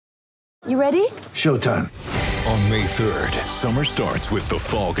You ready? Showtime. On May 3rd, summer starts with The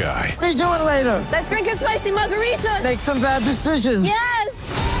Fall Guy. Let's do it later. Let's drink a spicy margarita. Make some bad decisions.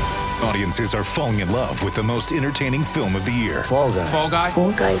 Yes! Audiences are falling in love with the most entertaining film of the year. Fall Guy. Fall Guy?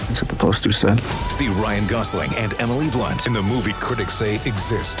 Fall guy. That's what the poster said. See Ryan Gosling and Emily Blunt in the movie critics say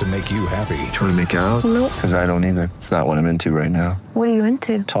exists to make you happy. Trying to make it out? Nope. Because I don't either. It's not what I'm into right now. What are you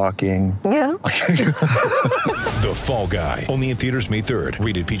into? Talking. Yeah. The Fall Guy. Only in theaters May 3rd.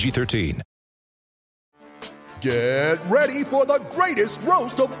 Rated PG-13. Get ready for the greatest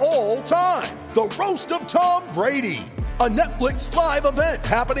roast of all time, the Roast of Tom Brady, a Netflix live event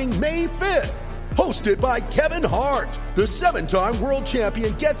happening May 5th. Hosted by Kevin Hart, the 7-time world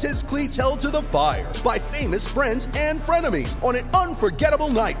champion gets his cleats held to the fire by famous friends and frenemies on an unforgettable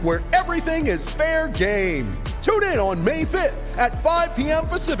night where everything is fair game. Tune in on May 5th at 5 p.m.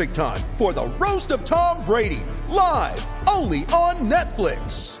 Pacific time for the Roast of Tom Brady, live only on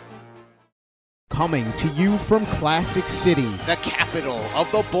Netflix. Coming to you from Classic City, the capital of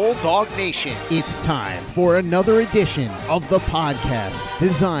the Bulldog Nation. It's time for another edition of the podcast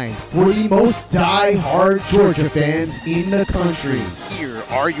designed for the most die-hard Georgia fans in the country. Here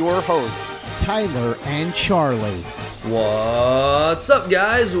are your hosts, Tyler and Charlie. What's up,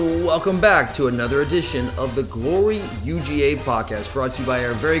 guys? Welcome back to another edition of the Glory UGA podcast, brought to you by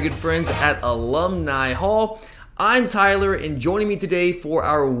our very good friends at Alumni Hall. I'm Tyler, and joining me today for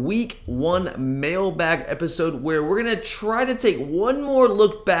our Week 1 mailbag episode, where we're going to try to take one more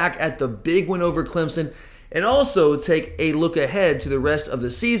look back at the big win over Clemson and also take a look ahead to the rest of the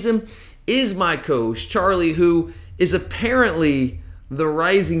season, is my coach, Charlie, who is apparently the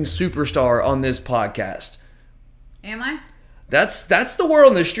rising superstar on this podcast. Am I? That's the word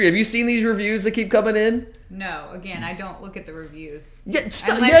on the street. Have you seen these reviews that keep coming in? No. Again, I don't look at the reviews. Yeah,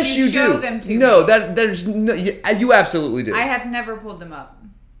 Unless yes, you show do. Them to no, me. there's no. You absolutely do. I have never pulled them up.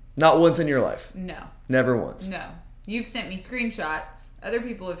 Not once in your life. No. Never once. No. You've sent me screenshots. Other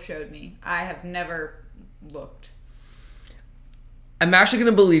people have showed me. I have never looked. I'm actually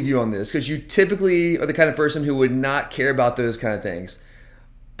going to believe you on this because you typically are the kind of person who would not care about those kind of things.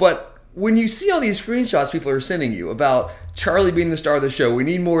 But when you see all these screenshots people are sending you about Charlie being the star of the show, we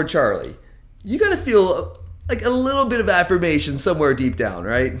need more Charlie, you got to feel like a little bit of affirmation somewhere deep down,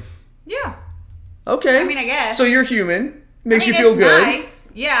 right? Yeah. Okay. I mean, I guess. So you're human. Makes you it's feel good. Nice.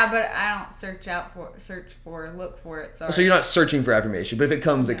 Yeah, but I don't look for it. Sorry. So you're not searching for affirmation, but if it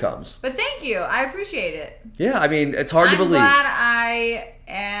comes, it comes. But thank you. I appreciate it. Yeah, I mean, it's hard to believe. I'm glad I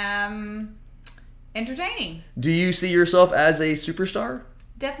am entertaining. Do you see yourself as a superstar?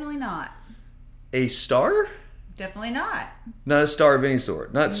 Definitely not. A star? Definitely not. Not a star of any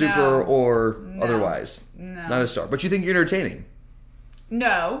sort. Not super or otherwise. No. Not a star. But you think you're entertaining.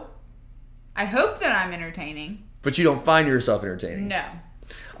 No. I hope that I'm entertaining. But you don't find yourself entertaining. No.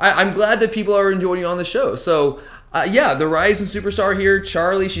 I'm glad that people are enjoying you on the show. So, yeah, the rising superstar here,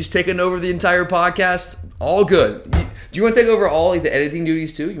 Charlie, she's taken over the entire podcast. All good. Do you want to take over all like the editing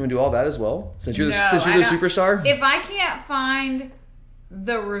duties too? You want to do all that as well? Since you're the superstar? If I can't find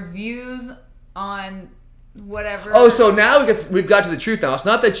the reviews on whatever. Oh, so now we've got to the truth now. It's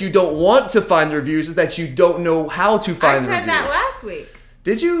not that you don't want to find the reviews, it's that you don't know how to find the reviews. I said that last week.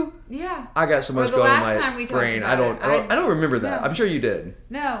 Did you? Yeah. I got so much going on in my brain. I don't remember that. No. I'm sure you did.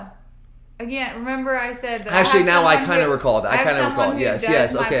 No. Again, remember I said that. Actually, now I kind of recall that. I kind of recall.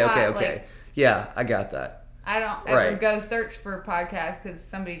 Yes. Okay. Like, yeah, I got that. I don't ever go search for podcasts because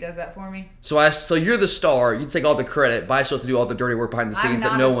somebody does that for me. So you're the star. You take all the credit, but I still have to do all the dirty work behind the scenes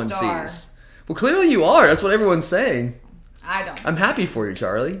that no one sees. Well, clearly you are. That's what everyone's saying. I don't. I'm happy for you,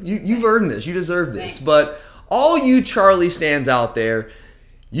 Charlie. You've earned this. You deserve this. But all you Charlie stands out there,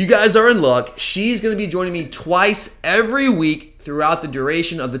 you guys are in luck. She's going to be joining me twice every week throughout the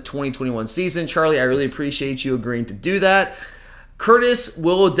duration of the 2021 season. Charlie, I really appreciate you agreeing to do that. Curtis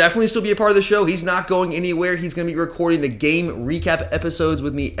will definitely still be a part of the show. He's not going anywhere. He's going to be recording the game recap episodes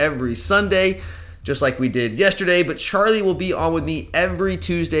with me every Sunday, just like we did yesterday. But Charlie will be on with me every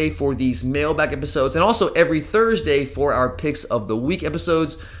Tuesday for these mailbag episodes and also every Thursday for our Picks of the Week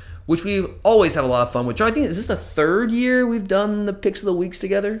episodes, which we always have a lot of fun with. Charlie, I think, is this the third year we've done the Picks of the Weeks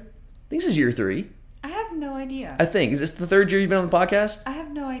together? I think this is year 3. I have no idea. I think. Is this the third year you've been on the podcast? I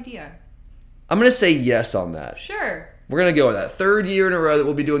have no idea. I'm going to say yes on that. Sure. We're going to go with that. Third year in a row that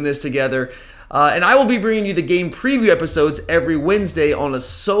we'll be doing this together. And I will be bringing you the game preview episodes every Wednesday on a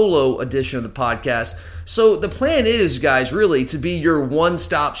solo edition of the podcast. So the plan is, guys, really to be your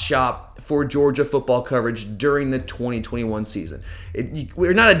one-stop shop for Georgia football coverage during the 2021 season.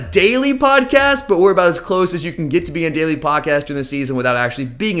 We're not a daily podcast, but we're about as close as you can get to being a daily podcast during the season without actually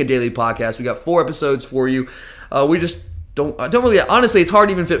being a daily podcast. We got 4 episodes for you. We just I don't really, honestly, it's hard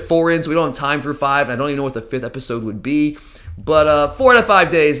to even fit 4 in, so we don't have time for 5, and I don't even know what the 5th episode would be. But 4 out of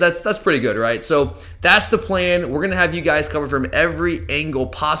 5 days, that's pretty good, right? So that's the plan. We're going to have you guys covered from every angle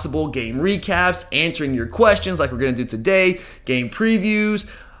possible. Game recaps, answering your questions like we're going to do today, game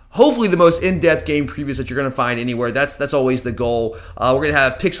previews, hopefully the most in-depth game previews that you're going to find anywhere. That's always the goal. We're going to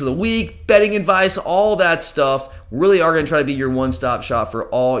have picks of the week, betting advice, all that stuff. Really are going to try to be your one-stop shop for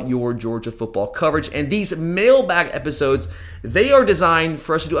all your Georgia football coverage. And these mailbag episodes, they are designed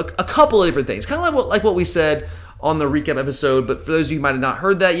for us to do a couple of different things. Kind of like what we said on the recap episode, but for those of you who might have not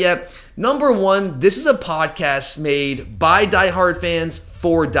heard that yet, number one, this is a podcast made by diehard fans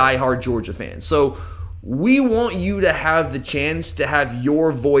for diehard Georgia fans. So we want you to have the chance to have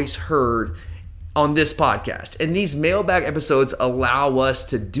your voice heard on this podcast. And these mailbag episodes allow us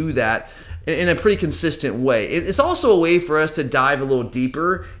to do that in a pretty consistent way. It's also a way for us to dive a little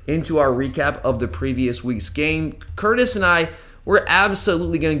deeper into our recap of the previous week's game. Curtis and I, we're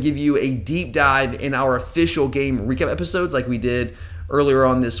absolutely going to give you a deep dive in our official game recap episodes like we did earlier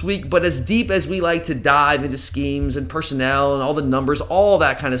on this week. But as deep as we like to dive into schemes and personnel and all the numbers, all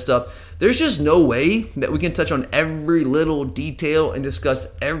that kind of stuff, there's just no way that we can touch on every little detail and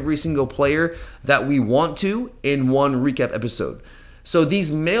discuss every single player that we want to in one recap episode. So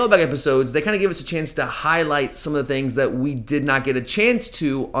these mailbag episodes, they kind of give us a chance to highlight some of the things that we did not get a chance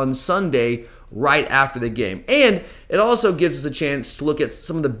to on Sunday right after the game. And it also gives us a chance to look at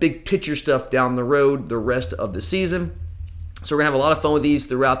some of the big picture stuff down the road the rest of the season. So we're going to have a lot of fun with these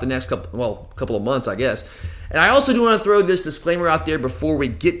throughout the next couple of months, I guess. And I also do want to throw this disclaimer out there before we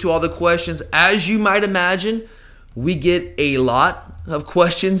get to all the questions. As you might imagine, we get a lot of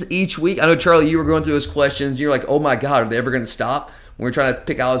questions each week. I know, Charlie, you were going through those questions. You're like, oh my God, are they ever going to stop? We're trying to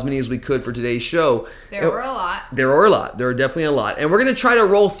pick out as many as we could for today's show. There were a lot. There were a lot. There are definitely a lot. And we're going to try to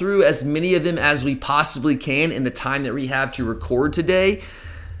roll through as many of them as we possibly can in the time that we have to record today.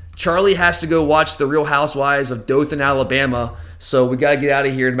 Charlie has to go watch The Real Housewives of Dothan, Alabama. So we got to get out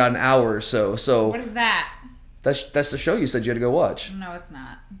of here in about an hour or so. What is that? That's the show you said you had to go watch. No, it's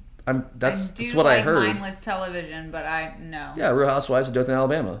not. That's what I heard. Mindless television, but no. Yeah, Real Housewives of Dothan,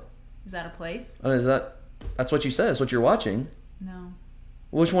 Alabama. Is that a place? That's what you said. That's what you're watching. No.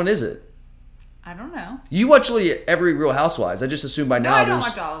 Which one is it? I don't know. You watch every Real Housewives. I just assume by now. No, I don't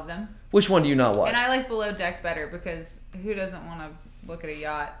watch all of them. Which one do you not watch? And I like Below Deck better because who doesn't want to look at a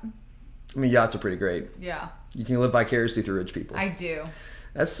yacht? I mean, yachts are pretty great. Yeah. You can live vicariously through rich people. I do.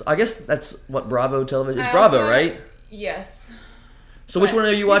 I guess that's what Bravo television is. Bravo, right? Yes. So which one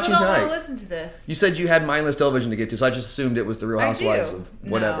are you watching tonight? I don't want to listen to this. You said you had mindless television to get to, so I just assumed it was The Real Housewives of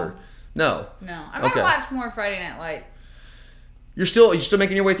whatever. No. I might watch more Friday Night Lights. You're still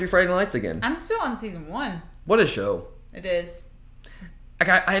making your way through Friday Night Lights again? I'm still on season 1. What a show. It is.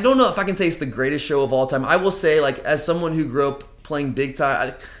 I don't know if I can say it's the greatest show of all time. I will say, like, as someone who grew up playing big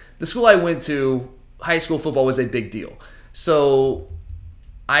time, the school I went to, high school football was a big deal. So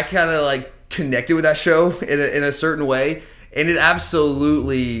I kind of like connected with that show in a certain way, and it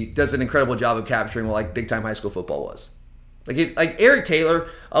absolutely does an incredible job of capturing what like big time high school football was. Like Eric Taylor,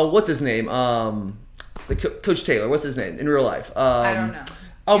 what's his name? Coach Taylor, what's his name in real life? I don't know.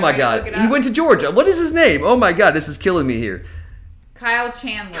 Oh my God, he went to Georgia. What is his name? Oh my God, this is killing me here. Kyle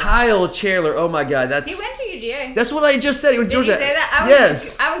Chandler. Oh my God, he went to UGA. That's what I just said. He went to Georgia. Did you say that?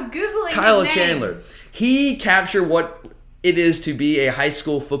 Yes. I was Googling Kyle his name. Chandler. He captured what it is to be a high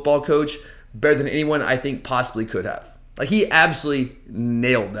school football coach better than anyone I think possibly could have. Like, he absolutely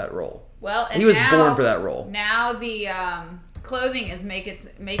nailed that role. Well, and he was born for that role. Now the clothing is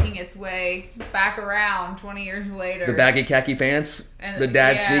making its way back around 20 years later. The baggy khaki pants, the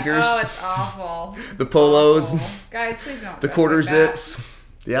dad sneakers. Oh, it's awful. The polos. Awful. Guys, please don't. The quarter zips.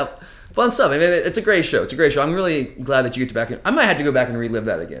 Yep. Fun stuff. I mean, it's a great show. I'm really glad that you get to back in. I might have to go back and relive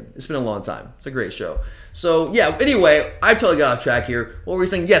that again. It's been a long time. It's a great show. So, yeah, anyway, I've totally got off track here. What were we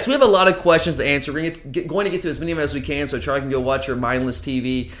saying? Yes, we have a lot of questions to answer. We're going to get to as many of them as we can so Charlie can go watch your mindless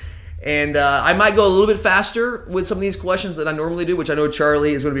TV. And I might go a little bit faster with some of these questions than I normally do, which I know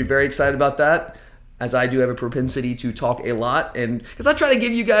Charlie is going to be very excited about that, as I do have a propensity to talk a lot. And because I try to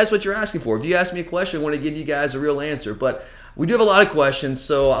give you guys what you're asking for. If you ask me a question, I want to give you guys a real answer. But we do have a lot of questions,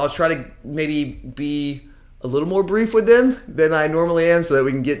 so I'll try to maybe be a little more brief with them than I normally am so that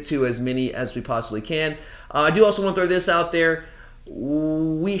we can get to as many as we possibly can. I do also want to throw this out there.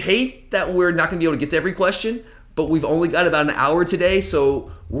 We hate that we're not going to be able to get to every question, but we've only got about an hour today, so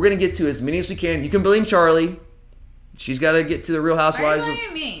we're going to get to as many as we can. You can blame Charlie. She's got to get to the Real Housewives. Why are you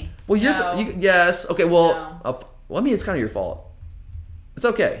blaming me? Well, yes. Okay, well, No. I mean, it's kind of your fault. It's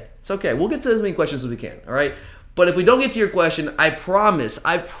okay. We'll get to as many questions as we can, all right? But if we don't get to your question, I promise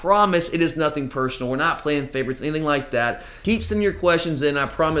it is nothing personal. We're not playing favorites, anything like that. Keep sending your questions in. I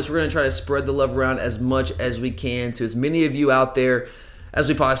promise we're going to try to spread the love around as much as we can to as many of you out there as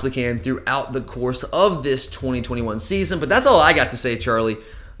we possibly can throughout the course of this 2021 season. But that's all I got to say, Charlie.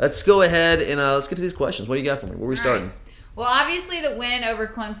 Let's go ahead and let's get to these questions. What do you got for me? Where are we starting? Right. Well, obviously the win over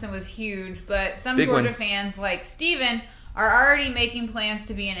Clemson was huge, but some Big Georgia win. fans like Steven are already making plans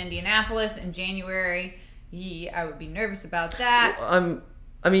to be in Indianapolis in January. I would be nervous about that.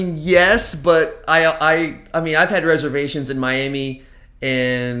 I mean, yes, but I mean, I've had reservations in Miami,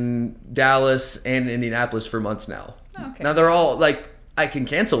 in Dallas, and Indianapolis for months now. Okay. Now they're all like I can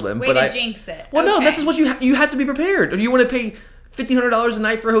cancel them, Way but to I jinx it. Well, no, Okay. this is what you have to be prepared. Do you want to pay $1,500 a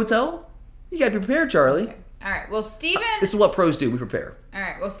night for a hotel? You got to be prepared, Charlie. Okay. All right. Well, Steven. This is what pros do. We prepare. All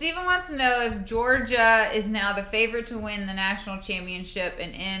right. Well, Steven wants to know if Georgia is now the favorite to win the national championship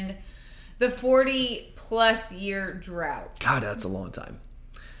and end the 40-plus year drought. God, that's a long time.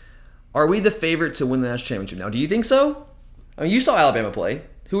 Are we the favorite to win the national championship now? Do you think so? I mean, you saw Alabama play.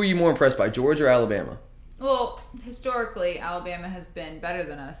 Who are you more impressed by, Georgia or Alabama? Well, historically, Alabama has been better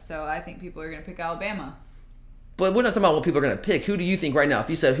than us, so I think people are going to pick Alabama. But we're not talking about what people are going to pick. Who do you think right now? If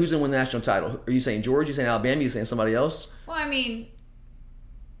you said who's going to win the national title, are you saying Georgia? Are you saying Alabama? Are you saying somebody else? Well, I mean,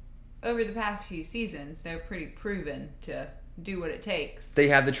 over the past few seasons, they're pretty proven to do what it takes. They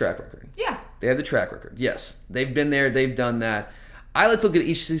have the track record. Yeah. They have the track record. Yes. They've been there. They've done that. I like to look at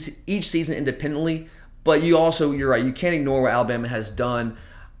each season independently, but you're right. You can't ignore what Alabama has done.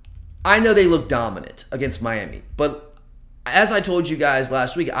 I know they look dominant against Miami, but as I told you guys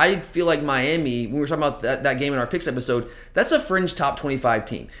last week, I feel like Miami, when we were talking about that game in our picks episode, that's a fringe top 25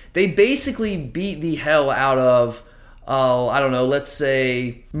 team. They basically beat the hell out of, I don't know, let's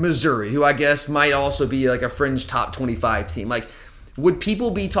say Missouri, who I guess might also be like a fringe top 25 team. Like, would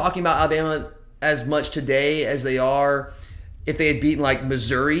people be talking about Alabama as much today as they are if they had beaten like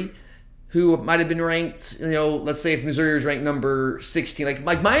Missouri, who might have been ranked, let's say if Missouri was ranked number 16.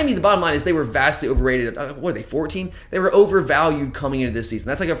 Like Miami, the bottom line is they were vastly overrated. What are they, 14? They were overvalued coming into this season.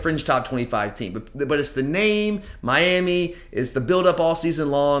 That's like a fringe top 25 team. But it's the name, Miami, it's the build-up all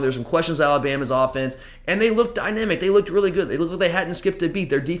season long. There's some questions with Alabama's offense. And they looked dynamic. They looked really good. They looked like they hadn't skipped a beat.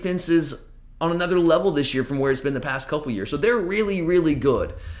 Their defense is on another level this year from where it's been the past couple years. So they're really, really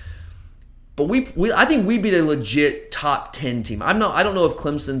good. But I think we beat a legit top 10 team. I don't know if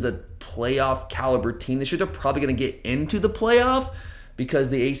Clemson's a playoff caliber team this year. They're probably going to get into the playoff because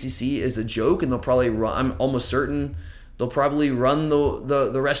the ACC is a joke, and they'll probably run. I'm almost certain they'll probably run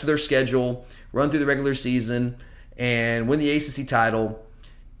the rest of their schedule, run through the regular season, and win the ACC title,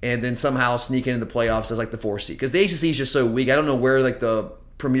 and then somehow sneak into the playoffs as like the 4th seed. Because the ACC is just so weak. I don't know where like the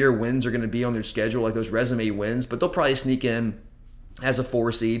premier wins are going to be on their schedule, like those resume wins, but they'll probably sneak in as a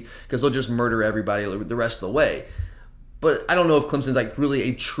 4 seed because they'll just murder everybody the rest of the way. But I don't know if Clemson's like really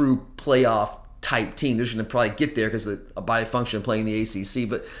a true playoff type team. They're just going to probably get there because by function of playing the ACC.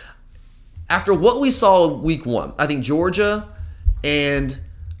 But after what we saw week 1, I think Georgia and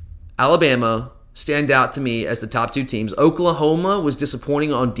Alabama stand out to me as the top 2 teams. Oklahoma was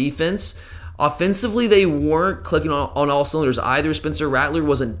disappointing on defense. Offensively, they weren't clicking on all cylinders either. Spencer Rattler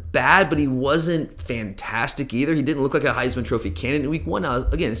wasn't bad, but he wasn't fantastic either. He didn't look like a Heisman Trophy candidate in week 1. Now,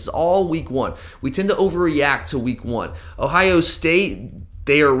 again, this is all week 1. We tend to overreact to week 1. Ohio State,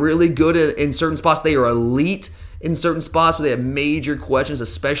 they are really good in certain spots. They are elite in certain spots, but they have major questions,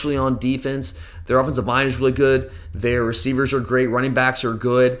 especially on defense. Their offensive line is really good. Their receivers are great. Running backs are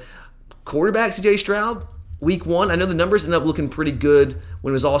good. Quarterback, C.J. Stroud, week 1, I know the numbers ended up looking pretty good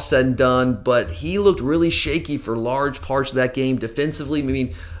when it was all said and done, but he looked really shaky for large parts of that game defensively. I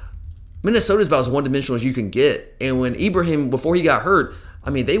mean, Minnesota's about as one-dimensional as you can get. And when Ibrahim, before he got hurt, I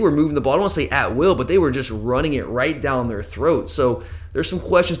mean, they were moving the ball. I don't want to say at will, but they were just running it right down their throat. So there's some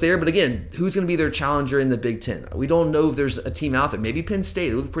questions there. But again, who's going to be their challenger in the Big Ten? We don't know if there's a team out there. Maybe Penn State.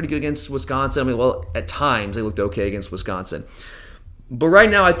 They looked pretty good against Wisconsin. I mean, well, at times they looked okay against Wisconsin. But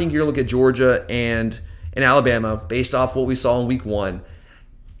right now, I think you're going to look at Georgia and Alabama based off what we saw in week 1.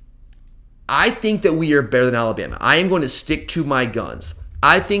 I think that we are better than Alabama. I am going to stick to my guns.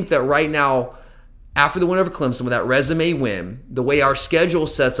 I think that right now, after the win over Clemson with that resume win, the way our schedule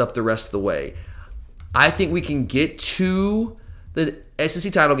sets up the rest of the way, I think we can get to the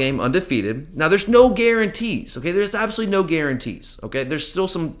SEC title game undefeated. Now, there's no guarantees, okay? There's absolutely no guarantees, okay? There's still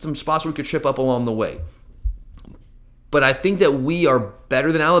some spots where we could trip up along the way. But I think that we are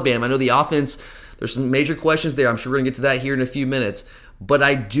better than Alabama. I know the offense, there's some major questions there. I'm sure we're going to get to that here in a few minutes. But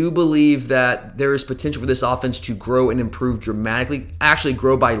I do believe that there is potential for this offense to grow and improve dramatically, actually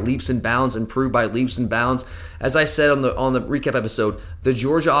grow by leaps and bounds, improve by leaps and bounds. As I said on the recap episode, the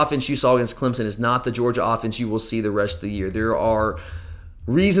Georgia offense you saw against Clemson is not the Georgia offense you will see the rest of the year. There are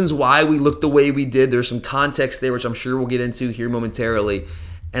reasons why we looked the way we did. There's some context there, which I'm sure we'll get into here momentarily.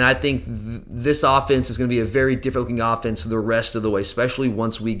 And I think this offense is going to be a very different looking offense the rest of the way, especially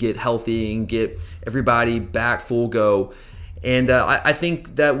once we get healthy and get everybody back full go. And I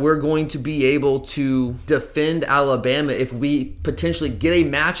think that we're going to be able to defend Alabama if we potentially get a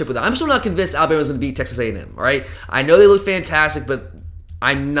matchup with them. I'm still not convinced Alabama's going to beat Texas A&M, all right? I know they look fantastic, but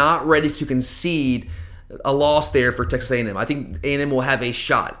I'm not ready to concede a loss there for Texas A&M. I think A&M will have a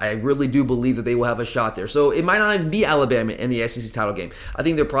shot. I really do believe that they will have a shot there. So it might not even be Alabama in the SEC title game. I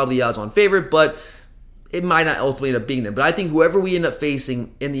think they're probably the odds-on favorite, but it might not ultimately end up being them. But I think whoever we end up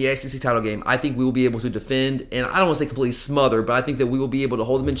facing in the SEC title game, I think we will be able to defend, and I don't want to say completely smother, but I think that we will be able to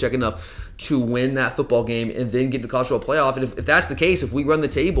hold them in check enough to win that football game and then get to the college football playoff. And if that's the case, if we run the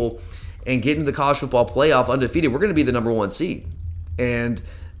table and get into the college football playoff undefeated, we're going to be the number one seed. And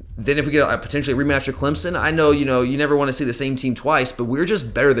then if we get a potentially rematch with Clemson, I know, you never want to see the same team twice, but we're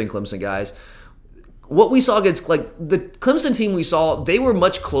just better than Clemson, guys. What we saw against, the Clemson team we saw, they were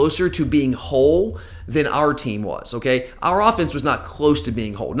much closer to being whole than our team was, okay? Our offense was not close to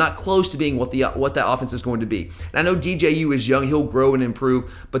being whole, not close to being what that offense is going to be. And I know DJU is young, he'll grow and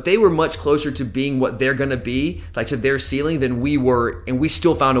improve, but they were much closer to being what they're going to be, to their ceiling than we were, and we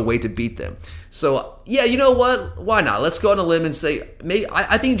still found a way to beat them. So, yeah, you know what? Why not? Let's go on a limb and say, maybe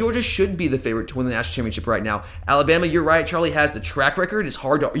I think Georgia should be the favorite to win the national championship right now. Alabama, you're right, Charlie has the track record. It's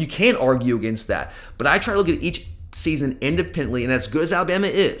hard you can't argue against that. But I try to look at each season independently, and as good as Alabama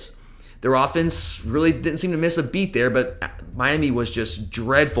is, their offense really didn't seem to miss a beat there, but Miami was just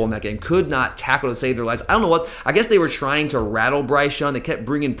dreadful in that game. Could not tackle to save their lives. I don't know what. I guess they were trying to rattle Bryce Young. They kept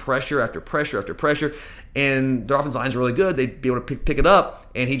bringing pressure after pressure after pressure, and their offensive line's really good. They'd be able to pick it up,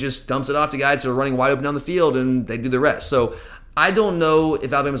 and he just dumps it off to guys who are running wide open down the field, and they do the rest. So I don't know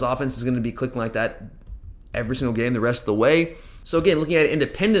if Alabama's offense is going to be clicking like that every single game the rest of the way. So again, looking at it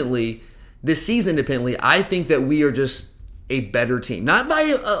independently, this season independently, I think that we are just a better team. Not by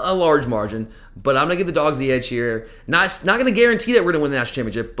a large margin, but I'm going to give the Dogs the edge here. Not going to guarantee that we're going to win the national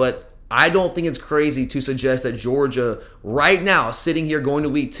championship, but I don't think it's crazy to suggest that Georgia, right now, sitting here going to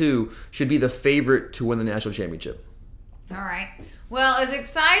week 2, should be the favorite to win the national championship. All right. Well, as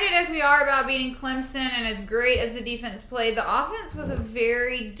excited as we are about beating Clemson and as great as the defense played, the offense was a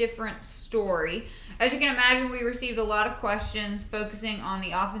very different story. As you can imagine, we received a lot of questions focusing on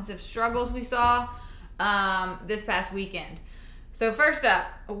the offensive struggles we saw this past weekend. So first up,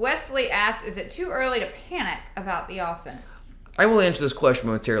 Wesley asks, is it too early to panic about the offense? I will answer this question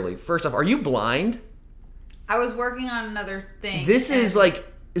momentarily. First off, are you blind? I was working on another thing. This is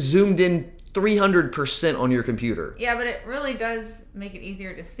zoomed in 300% on your computer. Yeah, but it really does make it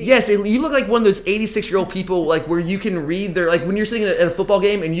easier to see. Yes, you look like one of those 86-year-old people, where you can read their, when you're sitting at a football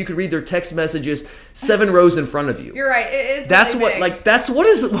game and you can read their text messages 7 rows in front of you. You're right. It is. That's really what, big.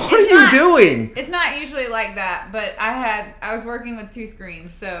 what are you doing? It's not usually like that, but I was working with 2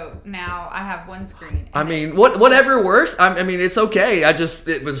 screens, so now I have 1 screen. I mean, whatever works. I mean, it's okay.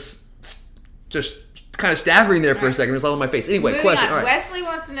 It was just kind of staggering there for a second. It was all on my face. Anyway, moving question. on. All right. Wesley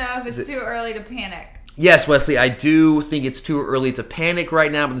wants to know if it's too early to panic. Yes, Wesley, I do think it's too early to panic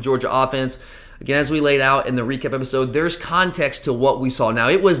right now with the Georgia offense. Again, as we laid out in the recap episode, there's context to what we saw. Now,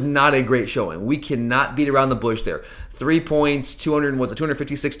 it was not a great showing. We cannot beat around the bush there. 3 points,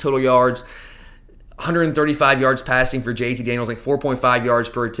 256 total yards, 135 yards passing for JT Daniels, 4.5 yards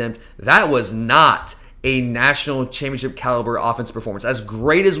per attempt. That was not a national championship caliber offensive performance. As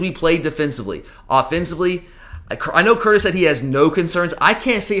great as we played defensively, offensively, I know Curtis said he has no concerns. I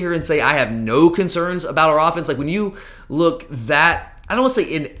can't sit here and say I have no concerns about our offense. When you look that, I don't want to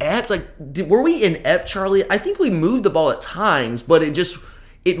say inept. Were we inept, Charlie? I think we moved the ball at times, but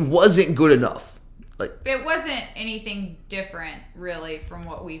it wasn't good enough. It wasn't anything different, really, from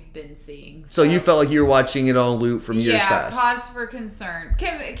what we've been seeing. So you felt like you were watching it on loop from years past. Yeah, cause for concern.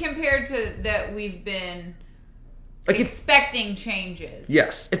 Compared to that we've been expecting changes.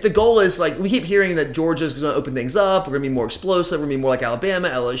 Yes. If the goal is, we keep hearing that Georgia's going to open things up, we're going to be more explosive, we're going to be more like Alabama,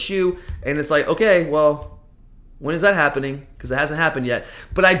 LSU, and it's okay, well, when is that happening? Because it hasn't happened yet.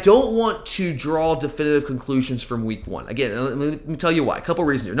 But I don't want to draw definitive conclusions from week 1. Again, let me tell you why. A couple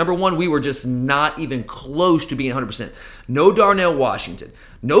reasons here. Number 1, we were just not even close to being 100%. No Darnell Washington.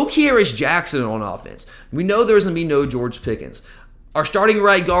 No Kearis Jackson on offense. We know there's going to be no George Pickens. Our starting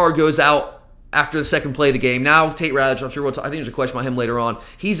right guard goes out after the second play of the game. Now, Tate Radlich, I'm sure I think there's a question about him later on.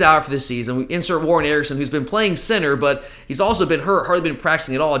 He's out for this season. We insert Warren Erickson, who's been playing center, but he's also been hurt, hardly been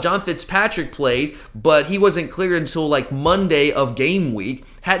practicing at all. John Fitzpatrick played, but he wasn't cleared until like Monday of game week.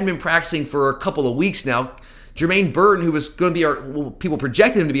 Hadn't been practicing for a couple of weeks now. Jermaine Burton, who was going to be people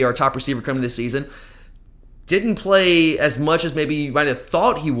projected him to be our top receiver coming this season, didn't play as much as maybe you might have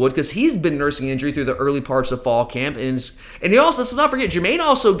thought he would because he's been nursing injury through the early parts of fall camp. And he also, let's not forget, Jermaine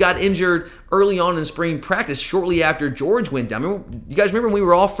also got injured early on in spring practice shortly after George went down. You guys remember when we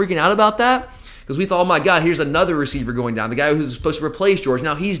were all freaking out about that? Because we thought, oh my God, here's another receiver going down. The guy who's supposed to replace George,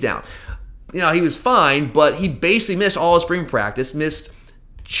 now he's down. He was fine, but he basically missed all of spring practice, missed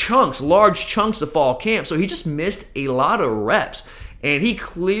large chunks of fall camp. So he just missed a lot of reps. And he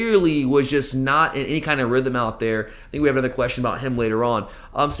clearly was just not in any kind of rhythm out there. I think we have another question about him later on.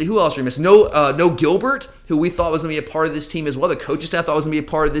 See, who else we missed? No Gilbert, who we thought was going to be a part of this team as well. The coaching staff thought was going to be a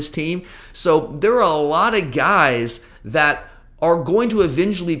part of this team. So there are a lot of guys that are going to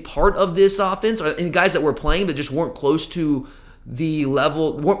eventually be part of this offense, and guys that were playing but just weren't close to the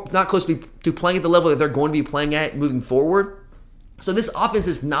level, not close to playing at the level that they're going to be playing at moving forward. So this offense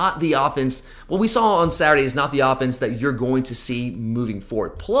is not the offense, what we saw on Saturday is not the offense that you're going to see moving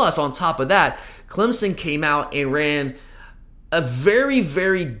forward. Plus, on top of that, Clemson came out and ran a very,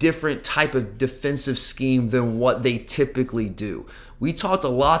 very different type of defensive scheme than what they typically do. We talked a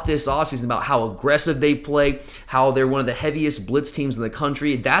lot this offseason about how aggressive they play, how they're one of the heaviest blitz teams in the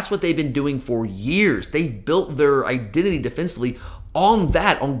country. That's what they've been doing for years. They've built their identity defensively on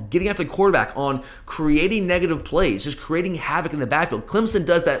that, on getting after the quarterback, on creating negative plays, just creating havoc in the backfield. Clemson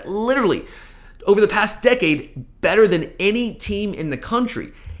does that literally over the past decade better than any team in the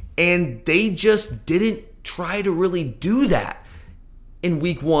country. And they just didn't try to really do that in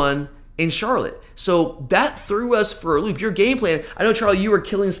week one in Charlotte. So that threw us for a loop. Your game plan, I know, Charlie, you were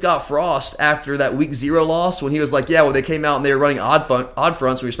killing Scott Frost after that week 0 loss when he was like, yeah, well, they came out and they were running odd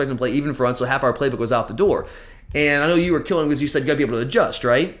fronts, so we expect them to play even fronts, so half our playbook was out the door. And I know you were killing because you said you got to be able to adjust,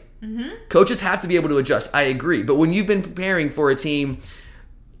 right? Mm-hmm. Coaches have to be able to adjust. I agree. But when you've been preparing for a team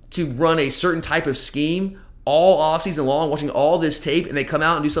to run a certain type of scheme all offseason long, watching all this tape, and they come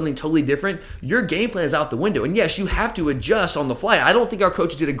out and do something totally different, your game plan is out the window. And yes, you have to adjust on the fly. I don't think our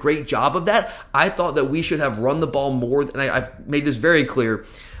coaches did a great job of that. I thought that we should have run the ball more, and I've made this very clear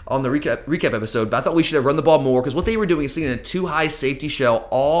on the recap episode, but I thought we should have run the ball more because what they were doing is sitting in a too high safety shell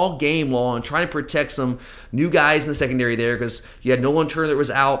all game long, trying to protect some new guys in the secondary there because you had Nolan Turner that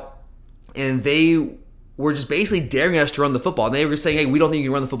was out, and they were just basically daring us to run the football. And they were saying, hey, we don't think you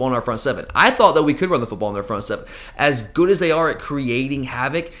can run the football in our front seven. I thought that we could run the football in their front seven. As good as they are at creating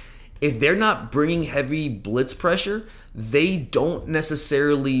havoc, if they're not bringing heavy blitz pressure, they don't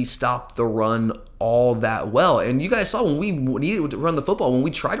necessarily stop the run all that well. And you guys saw when we needed to run the football, when we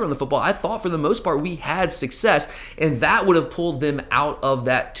tried to run the football, I thought for the most part we had success, and that would have pulled them out of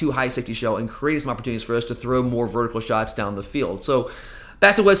that too high safety shell and created some opportunities for us to throw more vertical shots down the field. So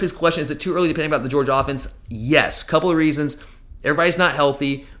back to Wesley's question, is it too early to panic about the Georgia offense? Yes, couple of reasons. Everybody's not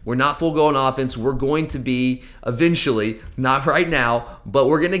healthy. We're not full go on offense. We're going to be eventually, not right now, but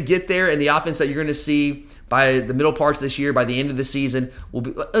we're going to get there, and the offense that you're going to see by the middle parts of this year, by the end of the season, will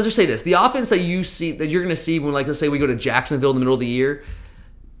be, let's just say this, the offense that you're going to see when, like, let's say we go to Jacksonville in the middle of the year,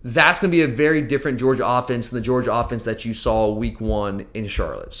 that's going to be a very different Georgia offense than the Georgia offense that you saw week 1 in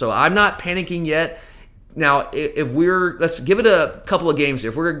Charlotte. So I'm not panicking yet. Now, let's give it a couple of games here.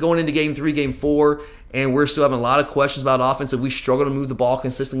 If we're going into game 3, game 4, and we're still having a lot of questions about offense, if we struggle to move the ball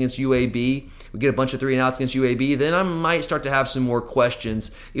consistently against UAB, we get a bunch of 3-and-outs against UAB, then I might start to have some more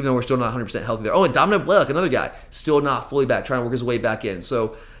questions, even though we're still not 100% healthy there. Oh, and Dominic Blaylock, another guy, still not fully back, trying to work his way back in.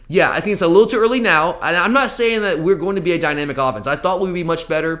 So, yeah, I think it's a little too early now. And I'm not saying that we're going to be a dynamic offense. I thought we would be much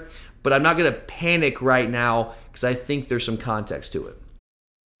better, but I'm not going to panic right now because I think there's some context to it.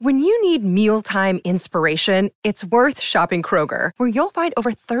 When you need mealtime inspiration, it's worth shopping Kroger, where you'll find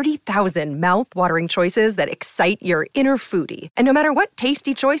over 30,000 mouth-watering choices that excite your inner foodie. And no matter what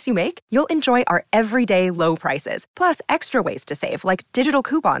tasty choice you make, you'll enjoy our everyday low prices, plus extra ways to save, like digital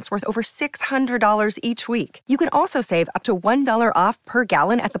coupons worth over $600 each week. You can also save up to $1 off per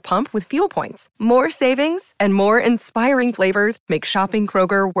gallon at the pump with fuel points. More savings and more inspiring flavors make shopping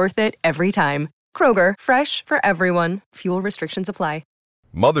Kroger worth it every time. Kroger, fresh for everyone. Fuel restrictions apply.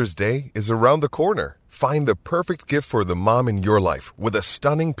 Mother's Day is around the corner. Find the perfect gift for the mom in your life with a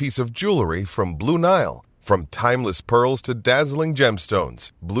stunning piece of jewelry from Blue Nile. From timeless pearls to dazzling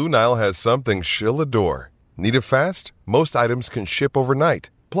gemstones, Blue Nile has something she'll adore. Need it fast? Most items can ship overnight.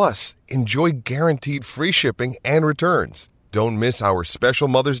 Plus, enjoy guaranteed free shipping and returns. Don't miss our special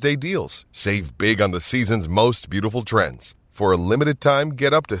Mother's Day deals. Save big on the season's most beautiful trends. For a limited time,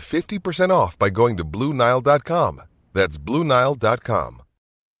 get up to 50% off by going to BlueNile.com. That's BlueNile.com.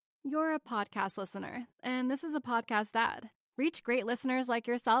 You're a podcast listener, and this is a podcast ad. Reach great listeners like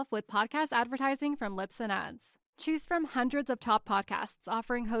yourself with podcast advertising from Libsyn Ads. Choose from hundreds of top podcasts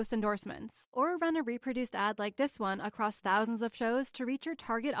offering host endorsements, or run a reproduced ad like this one across thousands of shows to reach your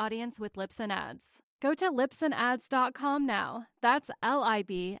target audience with Libsyn Ads. Go to libsynads.com now. That's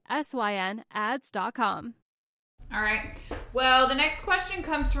LIBSYN ads.com. All right. Well, the next question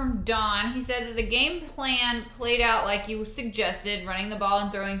comes from Don. He said that the game plan played out like you suggested, running the ball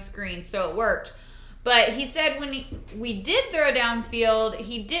and throwing screens, so it worked. But he said when we did throw downfield,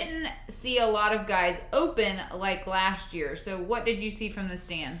 he didn't see a lot of guys open like last year. So what did you see from the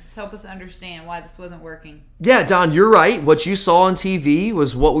stands? Help us understand why this wasn't working. Yeah, Don, you're right. What you saw on TV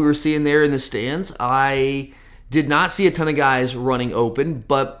was what we were seeing there in the stands. I did not see a ton of guys running open,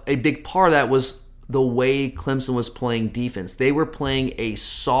 but a big part of that was the way Clemson was playing defense. They were playing a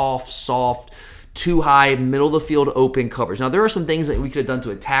soft, too high, middle of the field open coverage. Now, there are some things that we could have done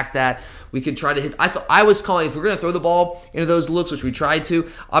to attack that. We could try to hit. I was calling, if we're going to throw the ball into those looks, which we tried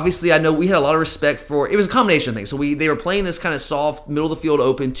to, obviously I know we had a lot of respect for, it was a combination of things. So they were playing this kind of soft, middle of the field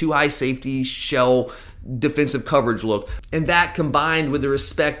open, too high safety, shell, defensive coverage look. And that combined with the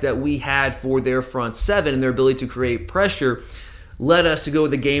respect that we had for their front seven and their ability to create pressure led us to go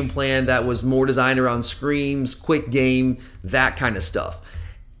with a game plan that was more designed around screens, quick game, that kind of stuff.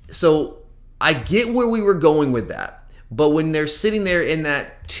 So I get where we were going with that. But when they're sitting there in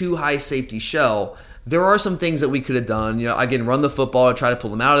that too high safety shell, there are some things that we could have done. You know, again, run the football and try to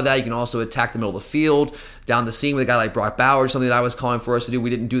pull them out of that. You can also attack the middle of the field, down the seam with a guy like Brock Bowers, something that I was calling for us to do. We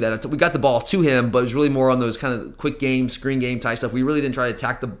didn't do that. We got the ball to him, but it was really more on those kind of quick game, screen game type stuff. We really didn't try to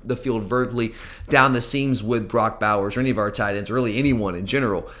attack the field vertically down the seams with Brock Bowers or any of our tight ends, or really anyone in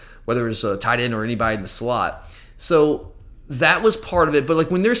general, whether it's a tight end or anybody in the slot. So that was part of it. But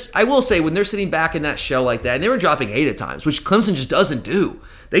like I will say, when they're sitting back in that shell like that, and they were dropping 8 at times, which Clemson just doesn't do.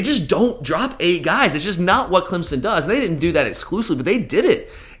 They just don't drop 8 guys. It's just not what Clemson does. And they didn't do that exclusively, but they did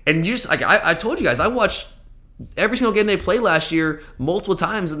it. And you just, like I told you guys, I watched every single game they played last year multiple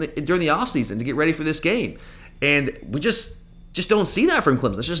times during the offseason to get ready for this game. And we just don't see that from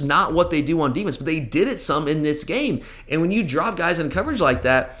Clemson. It's just not what they do on defense. But they did it some in this game. And when you drop guys in coverage like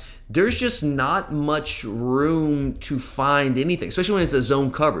that, there's just not much room to find anything, especially when it's a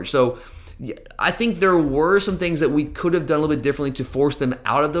zone coverage. So I think there were some things that we could have done a little bit differently to force them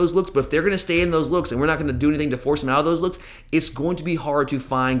out of those looks. But if they're going to stay in those looks and we're not going to do anything to force them out of those looks, it's going to be hard to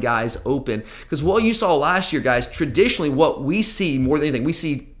find guys open. Because what you saw last year, guys, traditionally what we see more than anything, we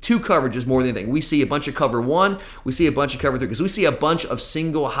see 2 coverages more than anything. We see a bunch of cover 1, we see a bunch of cover 3, because we see a bunch of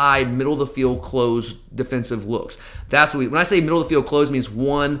single high, middle of the field closed defensive looks. That's what when I say middle of the field closed, means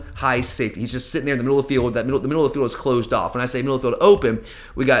 1 high safety. He's just sitting there in the middle of the field. The middle of the field is closed off. When I say middle of the field open,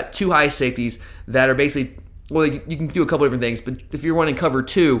 we got 2 high safeties that are basically, well, you can do a couple different things, but if you're running cover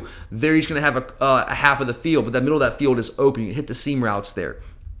 2, they're each going to have a half of the field, but that middle of that field is open. You can hit the seam routes there.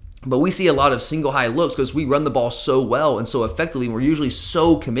 But we see a lot of single high looks because we run the ball so well and so effectively. We're usually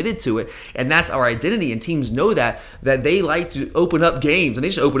so committed to it, and that's our identity. And teams know that they like to open up games, and they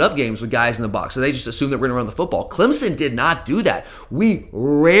just open up games with guys in the box. So they just assume that we're going to run the football. Clemson did not do that. We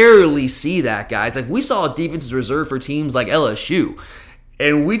rarely see that, guys. Like, we saw defenses reserved for teams like LSU.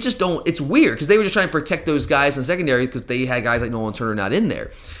 And we just don't. It's weird because they were just trying to protect those guys in secondary because they had guys like Nolan Turner not in there.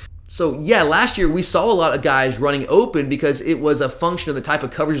 So, yeah, last year we saw a lot of guys running open because it was a function of the type of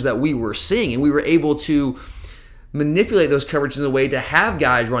coverages that we were seeing, and we were able to manipulate those coverages in a way to have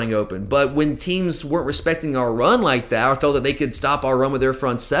guys running open. But when teams weren't respecting our run like that or felt that they could stop our run with their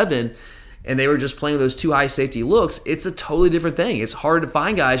front seven and they were just playing with those 2 high safety looks, it's a totally different thing. It's hard to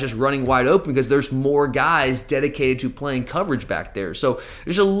find guys just running wide open because there's more guys dedicated to playing coverage back there. So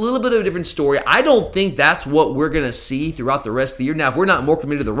there's a little bit of a different story. I don't think that's what we're going to see throughout the rest of the year. Now, if we're not more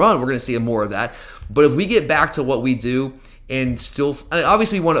committed to the run, we're going to see more of that. But if we get back to what we do and still,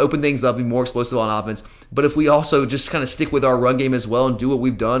 obviously we want to open things up, be more explosive on offense, but if we also just kind of stick with our run game as well and do what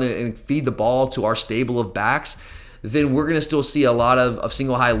we've done and feed the ball to our stable of backs, then we're going to still see a lot of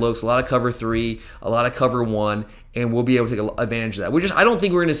single high looks, a lot of cover 3, a lot of cover 1, and we'll be able to take advantage of that. I don't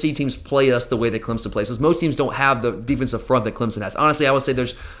think we're going to see teams play us the way that Clemson plays, because most teams don't have the defensive front that Clemson has. Honestly, I would say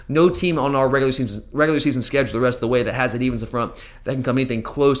there's no team on our regular season schedule the rest of the way that has a defensive front that can come anything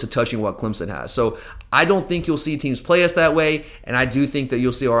close to touching what Clemson has. So I don't think you'll see teams play us that way, and I do think that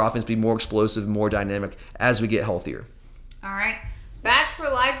you'll see our offense be more explosive, more dynamic as we get healthier. All right. Bats for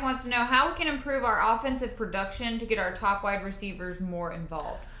Life wants to know how we can improve our offensive production to get our top wide receivers more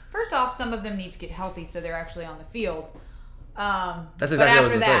involved. First off, some of them need to get healthy so they're actually on the field. That's exactly what I was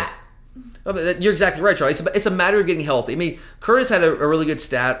going to say. You're exactly right, Charlie. It's a matter of getting healthy. I mean, Curtis had a really good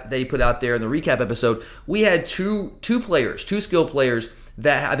stat that he put out there in the recap episode. We had two skilled players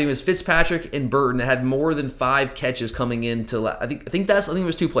that I think it was Fitzpatrick and Burton that had more than 5 catches coming into. I think it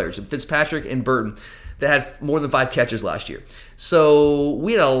was 2 players, Fitzpatrick and Burton, that had more than 5 catches last year. So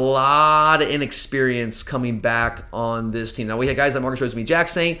we had a lot of inexperience coming back on this team. Now we had guys like Marcus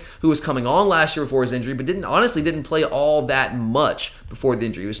Rosemy-Jacksaint, who was coming on last year before his injury, but didn't play all that much before the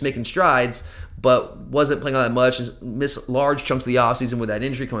injury. He was making strides, but wasn't playing all that much, and missed large chunks of the offseason with that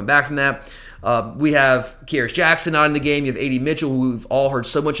injury coming back from that. We have Kearis Jackson out in the game. You have A.D. Mitchell, who we've all heard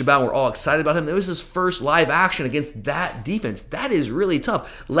so much about. We're all excited about him. It was his first live action against that defense. That is really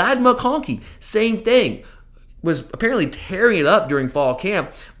tough. Ladd McConkey, same thing. Was apparently tearing it up during fall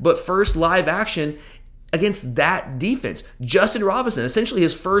camp, but first live action against that defense. Justin Robinson, essentially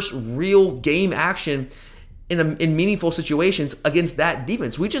his first real game action in meaningful situations against that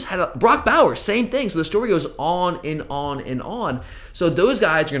defense. We just had Brock Bowers, same thing. So the story goes on and on and on. So those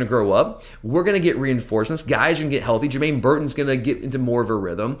guys are going to grow up. We're going to get reinforcements. Guys are going to get healthy. Jermaine Burton's going to get into more of a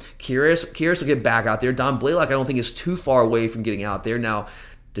rhythm. Kearis will get back out there. Don Blaylock, I don't think, is too far away from getting out there. Now,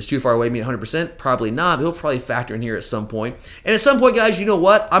 does too far away mean 100%? Probably not, but he'll probably factor in here at some point. And at some point, guys, you know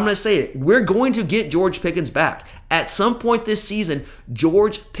what? I'm going to say it. We're going to get George Pickens back. At some point this season,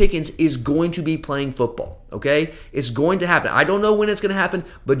 George Pickens is going to be playing football, okay? It's going to happen. I don't know when it's going to happen,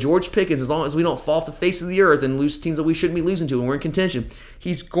 but George Pickens, as long as we don't fall off the face of the earth and lose teams that we shouldn't be losing to and we're in contention,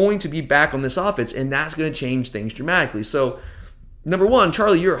 he's going to be back on this offense, and that's going to change things dramatically. So, number 1,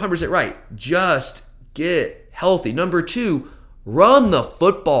 Charlie, you're 100% right. Just get healthy. Number 2, run the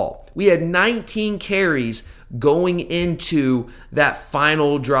football. We had 19 carries going into that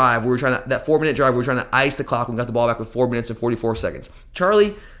final drive. That 4-minute drive, we were trying to ice the clock when we got the ball back with 4 minutes and 44 seconds.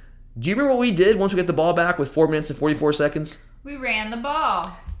 Charlie, do you remember what we did once we got the ball back with 4 minutes and 44 seconds? We ran the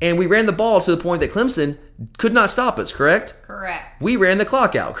ball. And we ran the ball to the point that Clemson could not stop us, correct? Correct. We ran the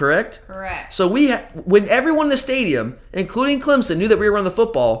clock out, correct? Correct. So when everyone in the stadium, including Clemson, knew that we were running the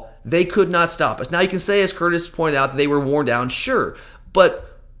football, they could not stop us. Now you can say, as Curtis pointed out, that they were worn down, sure. But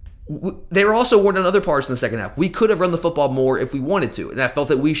they were also worn down other parts in the second half. We could have run the football more if we wanted to, and I felt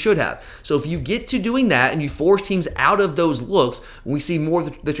that we should have. So if you get to doing that and you force teams out of those looks, when we see more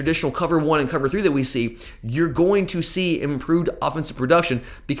of the traditional cover 1 and cover 3 that we see, you're going to see improved offensive production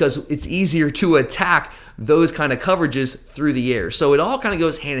because it's easier to attack those kind of coverages through the air. So it all kind of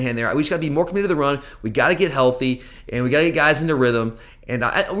goes hand in hand there. We just got to be more committed to the run. We got to get healthy, and we got to get guys into rhythm. And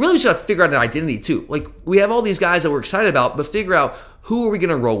I really just got to figure out an identity too. Like, we have all these guys that we're excited about, but figure out who are we going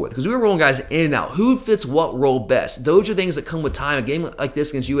to roll with? Because we were rolling guys in and out. Who fits what role best? Those are things that come with time. A game like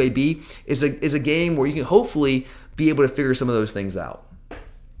this against UAB is a game where you can hopefully be able to figure some of those things out.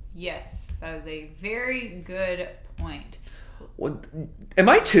 Yes, that is a very good point. Well, am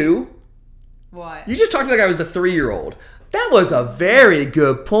I 2? What? You just talked like I was a 3-year-old. That was a very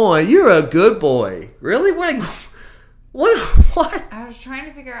good point. You're a good boy. Really? What? I was trying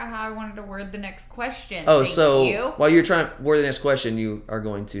to figure out how I wanted to word the next question. Oh, Thank so you. while you're trying to word the next question, you are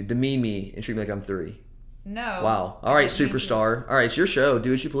going to demean me and treat me like I'm 3. No. Wow. All right, superstar. All right, it's your show.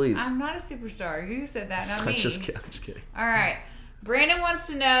 Do what you please. I'm not a superstar. You said that, not me. I'm just kidding. All right. Brandon wants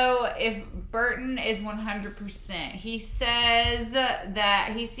to know if Burton is 100%. He says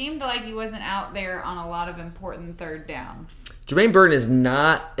that he seemed like he wasn't out there on a lot of important third downs. Jermaine Burton is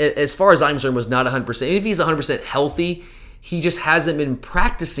not, as far as I'm concerned, was not 100%. Even if he's 100% healthy, he just hasn't been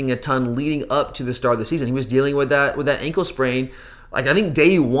practicing a ton leading up to the start of the season. He was dealing with that ankle sprain, like I think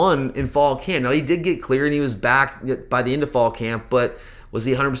day 1 in fall camp. Now, he did get clear and he was back by the end of fall camp, but was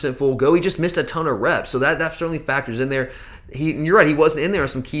he 100% full go? He just missed a ton of reps, so that certainly factors in there. You're right, he wasn't in there in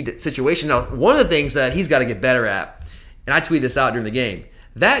some key situations. Now, one of the things that he's got to get better at, and I tweeted this out during the game,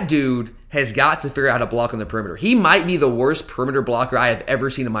 that dude has got to figure out how to block on the perimeter. He might be the worst perimeter blocker I have ever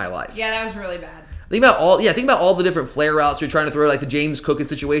seen in my life. Yeah, that was really bad. Think about all the different flare routes you're trying to throw, like the James Cook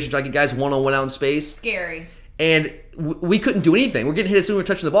situation, trying to get guys one-on-one out in space. Scary. And we couldn't do anything. We're getting hit as soon as we're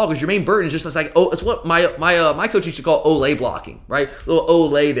touching the ball because Jermaine Burton is just like, it's what my coach used to call Olay blocking, right? A little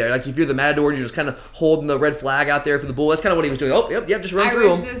Olay there. Like if you're the Matador and you're just kind of holding the red flag out there for the bull. That's kind of what he was doing. Oh, yep, just run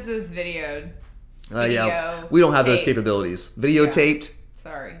through him. I wish this was videoed. Yeah, we don't have those capabilities. Videotaped.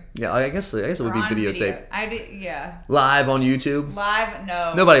 Sorry. Yeah, I guess it would be videotaped. Yeah. Live on YouTube? Live?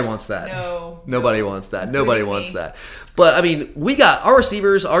 No. Nobody wants that. No. Nobody wants that. Nobody wants that. But, I mean, we got our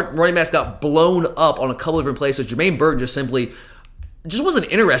receivers, our running backs got blown up on a couple of different places. Jermaine Burton just wasn't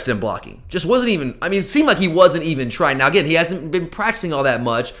interested in blocking. Just wasn't even, it seemed like he wasn't even trying. Now, again, he hasn't been practicing all that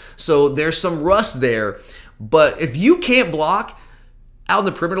much, so there's some rust there. But if you can't block, out on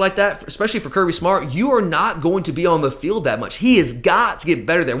the perimeter like that, especially for Kirby Smart, you are not going to be on the field that much. He has got to get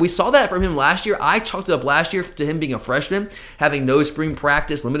better there. We saw that from him last year. I chalked it up last year to him being a freshman, having no spring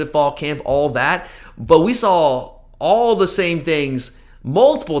practice, limited fall camp, all that. But we saw all the same things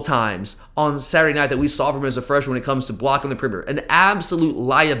multiple times on Saturday night that we saw from him as a freshman when it comes to blocking the perimeter. An absolute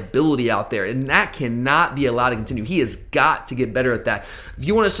liability out there, and that cannot be allowed to continue. He has got to get better at that. If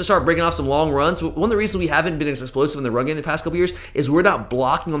you want us to start breaking off some long runs, one of the reasons we haven't been as explosive in the run game the past couple years is we're not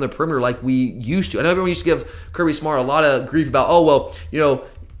blocking on the perimeter like we used to. I know everyone used to give Kirby Smart a lot of grief about,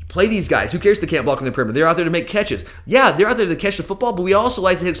 play these guys. Who cares if they can't block on the perimeter? They're out there to make catches. Yeah, they're out there to catch the football, but we also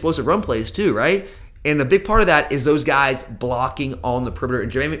like to hit explosive run plays too, right? And a big part of that is those guys blocking on the perimeter.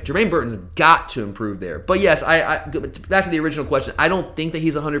 And Jermaine Burton's got to improve there. But yes, I back to the original question. I don't think that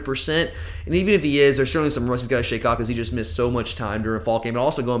he's 100%. And even if he is, there's certainly some rust he's got to shake off because he just missed so much time during fall game. And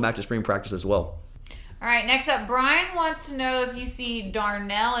also going back to spring practice as well. All right, next up, Brian wants to know if you see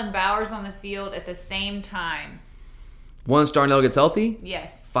Darnell and Bowers on the field at the same time. Once Darnell gets healthy?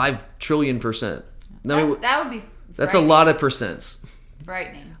 Yes. 5 trillion%. That would be That's a lot of percents.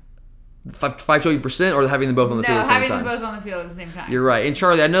 Frightening. 5 trillion% or having them both on the field at the same time? No, having them both on the field at the same time. You're right. And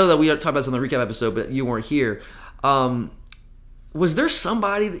Charlie, I know that we talked about this on the recap episode, but you weren't here. Was there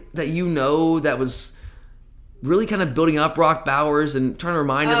somebody that you know that was really kind of building up Brock Bowers and trying to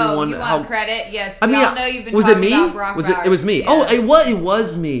remind everyone you how... want credit? Yes. I know you've been talking about Brock Bowers. It was me. Yes. Oh, it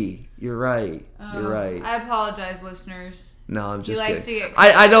was me. You're right. You're right. I apologize, listeners. No, I'm just he kidding. Likes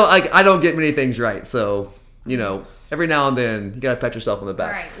to get I don't get many things right, so every now and then you gotta pat yourself on the back.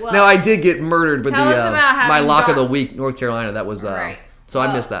 All right, well, now I did get murdered with my lock of the week, North Carolina. That was right. So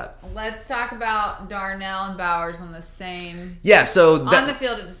I missed that. Let's talk about Darnell and Bowers on the same. Yeah, so on the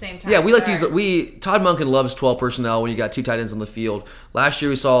field at the same time. Yeah, we like to use Todd Monken loves 12 personnel when you got two tight ends on the field. Last year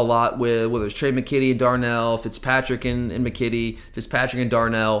we saw a lot with whether it was Trey McKitty and Darnell, Fitzpatrick and McKitty, Fitzpatrick and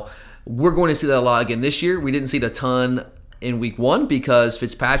Darnell. We're going to see that a lot again this year. We didn't see it a ton in week 1 because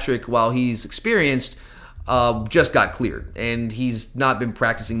Fitzpatrick, while he's experienced, just got cleared, and he's not been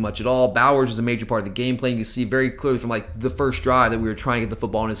practicing much at all. Bowers was a major part of the game plan. You can see very clearly from the first drive that we were trying to get the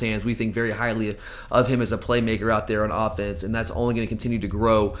football in his hands. We think very highly of him as a playmaker out there on offense, and that's only going to continue to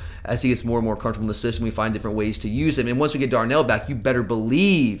grow as he gets more and more comfortable in the system. We find different ways to use him, and once we get Darnell back, you better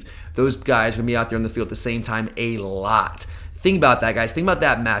believe those guys are going to be out there on the field at the same time a lot. Think about that, guys. Think about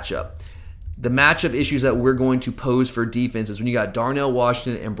that matchup. The matchup issues that we're going to pose for defense is when you got Darnell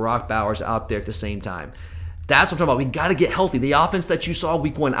Washington and Brock Bowers out there at the same time. That's what I'm talking about. We got to get healthy. The offense that you saw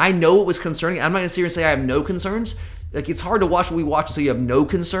week 1, I know it was concerning. I'm not going to sit here and say I have no concerns. It's hard to watch what we watch and say you have no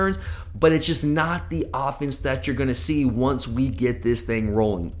concerns, but it's just not the offense that you're going to see once we get this thing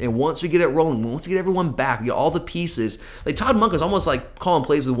rolling. And once we get it rolling, once we get everyone back, we get all the pieces. Todd Monken is almost like calling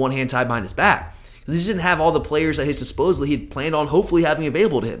plays with one hand tied behind his back. Because he just didn't have all the players at his disposal he had planned on hopefully having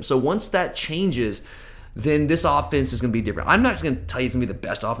available to him. So once that changes, then this offense is going to be different. I'm not going to tell you it's going to be the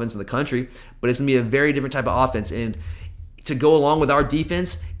best offense in the country, but it's going to be a very different type of offense. And to go along with our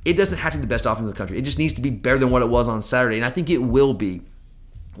defense, it doesn't have to be the best offense in the country. It just needs to be better than what it was on Saturday. And I think it will be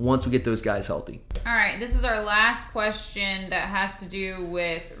once we get those guys healthy. All right, this is our last question that has to do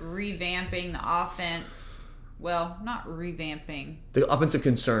with revamping the offense. Well, not revamping. The offensive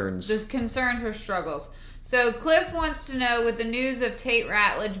concerns. The concerns or struggles. So Cliff wants to know, with the news of Tate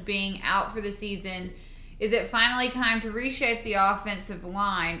Ratledge being out for the season, is it finally time to reshape the offensive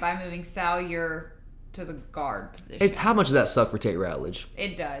line by moving Salyer to the guard position? How much does that suck for Tate Ratledge?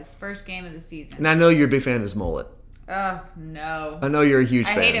 It does. First game of the season. And I know you're a big fan of this mullet. No. I know you're a huge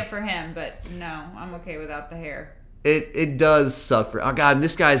fan. I hate it for him, but no, I'm okay without the hair. It does suck for... Oh, God,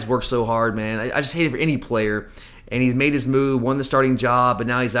 this guy's worked so hard, man. I just hate it for any player. And he's made his move, won the starting job, but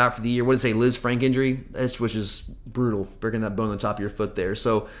now he's out for the year. What did it say, Liz Frank injury? Which is brutal, breaking that bone on the top of your foot there.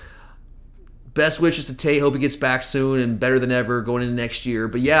 So, best wishes to Tate. Hope he gets back soon and better than ever going into next year.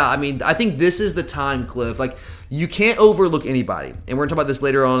 But yeah, I mean, I think this is the time, Cliff. You can't overlook anybody. And we're going to talk about this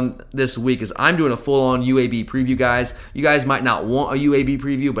later on this week, as I'm doing a full-on UAB preview, guys. You guys might not want a UAB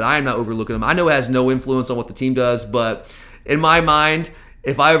preview, but I am not overlooking them. I know it has no influence on what the team does, but in my mind,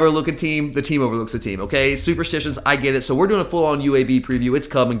 if I overlook a team, the team overlooks the team, okay? Superstitions, I get it. So we're doing a full-on UAB preview. It's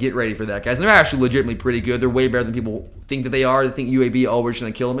coming. Get ready for that, guys. And they're actually legitimately pretty good. They're way better than people think that they are. They think UAB, we're just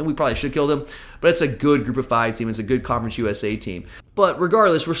going to kill them. And we probably should kill them. But it's a good Group of 5 team. It's a good Conference USA team. But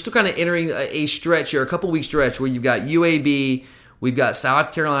regardless, we're still kind of entering a stretch here, a couple-week stretch where you've got UAB, we've got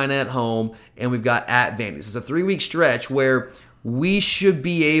South Carolina at home, and we've got at Vandy. So it's a 3-week stretch where we should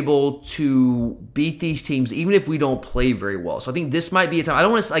be able to beat these teams even if we don't play very well. So I think this might be a time. I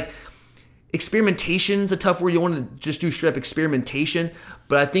don't want to experimentation is a tough word. You don't want to just do straight up experimentation,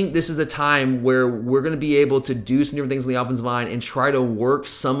 But I think this is the time where we're going to be able to do some different things on the offensive line and try to work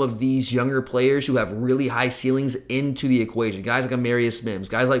some of these younger players who have really high ceilings into the equation. Guys like Amarius Mims,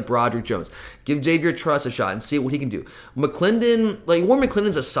 guys like Broderick Jones. Give Xavier Truss a shot and see what he can do. McClendon, Warren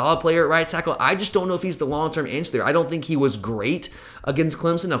McClendon's a solid player at right tackle. I just don't know if he's the long-term answer there. I don't think he was great against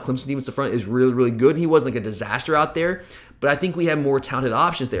Clemson. Now, Clemson defensive front is really, really good. He wasn't like a disaster out there, but I think we have more talented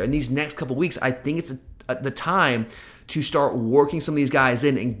options there. And these next couple weeks, I think it's the time to start working some of these guys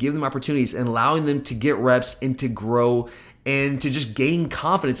in and give them opportunities and allowing them to get reps and to grow and to just gain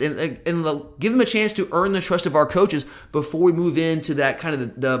confidence and give them a chance to earn the trust of our coaches before we move into that kind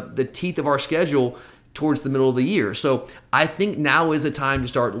of the teeth of our schedule towards the middle of the year. So I think now is the time to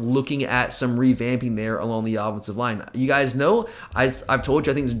start looking at some revamping there along the offensive line. You guys know, I've told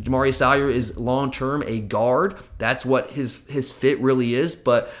you, I think Jamaree Salyer is long-term a guard. That's what his fit really is.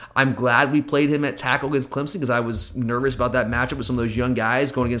 But I'm glad we played him at tackle against Clemson because I was nervous about that matchup with some of those young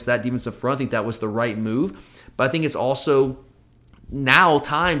guys going against that defensive front. I think that was the right move. But I think it's also now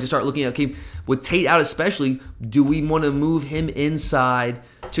time to start looking at, okay, with Tate out especially, do we want to move him inside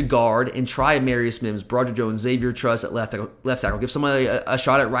to guard and try Amarius Mims, Broderick Jones, Xavier Truss at left tackle. Give somebody a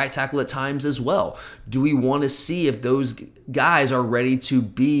shot at right tackle at times as well. Do we want to see if those guys are ready to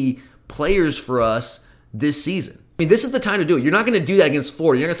be players for us this season? I mean, this is the time to do it. You're not going to do that against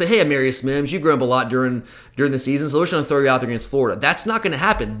Florida. You're not going to say, hey, Amarius Mims, you've grown up a lot during the season, so we're just going to throw you out there against Florida. That's not going to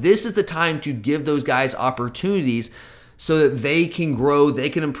happen. This is the time to give those guys opportunities so that they can grow, they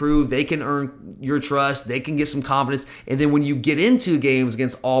can improve, they can earn your trust, they can get some confidence. And then when you get into games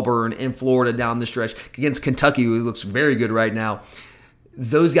against Auburn and Florida down the stretch, against Kentucky, who looks very good right now,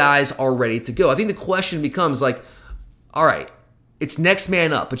 those guys are ready to go. I think the question becomes like, all right, it's next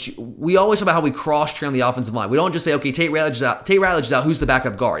man up. But we always talk about how we cross-train on the offensive line. We don't just say, okay, Tate Ratledge is out. Tate Ratledge is out. Who's the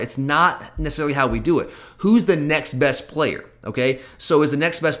backup guard? It's not necessarily how we do it. Who's the next best player? Okay, so is the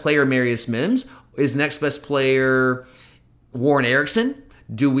next best player Amarius Mims? Is the next best player Warren Ericson?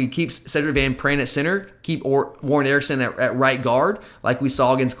 Do we keep Cedric Van Pran at center, keep Warren Ericson at right guard like we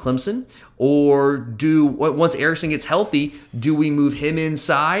saw against Clemson? Or once Ericson gets healthy, do we move him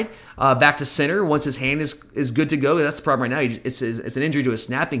inside back to center once his hand is good to go? That's the problem right now. It's an injury to a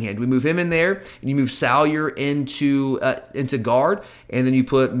snapping hand. We move him in there, and you move Salyer into guard, and then you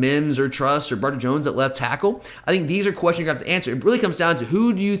put Mims or Truss or Broderick Jones at left tackle. I think these are questions you have to answer. It really comes down to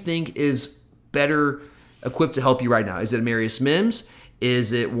who do you think is better equipped to help you right now? Is it Amarius Mims?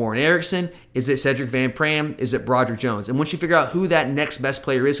 Is it Warren Ericson? Is it Cedric Van Pran? Is it Broderick Jones? And once you figure out who that next best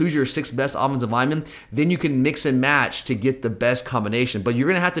player is, who's your sixth best offensive lineman, then you can mix and match to get the best combination. But you're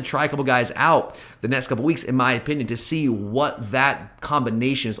going to have to try a couple guys out the next couple weeks, in my opinion, to see what that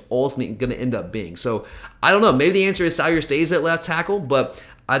combination is ultimately going to end up being. So I don't know. Maybe the answer is Salyer stays at left tackle, but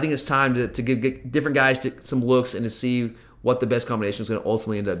I think it's time to give different guys some looks and to see what the best combination is going to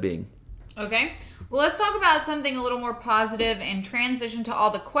ultimately end up being. Okay. Well, let's talk about something a little more positive and transition to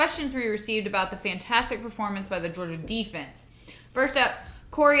all the questions we received about the fantastic performance by the Georgia defense. First up,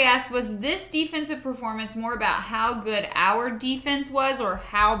 Corey asks, was this defensive performance more about how good our defense was or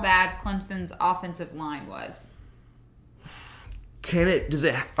how bad Clemson's offensive line was?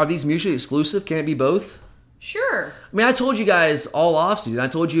 Are these mutually exclusive? Can it be both? Sure. I mean, I told you guys all offseason, I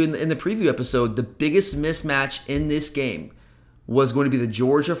told you in the preview episode, the biggest mismatch in this game was going to be the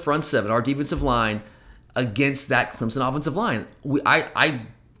Georgia front seven, our defensive line, against that Clemson offensive line. I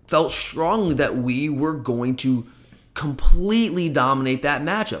felt strongly that we were going to completely dominate that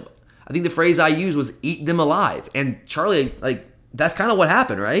matchup. I think the phrase I used was eat them alive. And Charlie, that's kind of what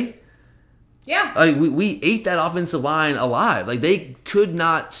happened, right? Yeah. We ate that offensive line alive. They could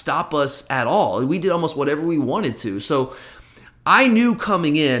not stop us at all. We did almost whatever we wanted to. So I knew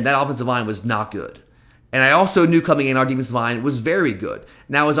coming in that offensive line was not good. And I also knew coming in our defensive line was very good.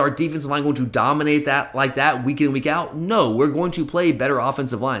 Now, is our defensive line going to dominate that like that week in, week out? No, we're going to play better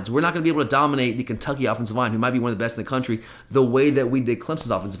offensive lines. We're not going to be able to dominate the Kentucky offensive line, who might be one of the best in the country, the way that we did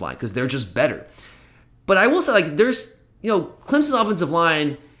Clemson's offensive line, because they're just better. But I will say, Clemson's offensive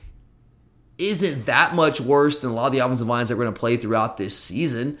line isn't that much worse than a lot of the offensive lines that we're going to play throughout this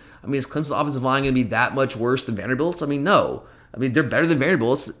season. I mean, is Clemson's offensive line going to be that much worse than Vanderbilt's? I mean, no. I mean, they're better than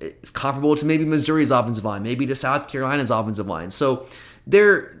Vanderbilt. It's comparable to maybe Missouri's offensive line, maybe to South Carolina's offensive line. So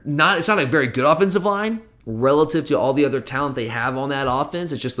it's not a very good offensive line relative to all the other talent they have on that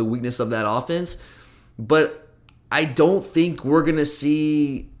offense. It's just the weakness of that offense. But I don't think we're going to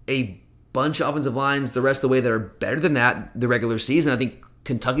see a bunch of offensive lines the rest of the way that are better than that the regular season. I think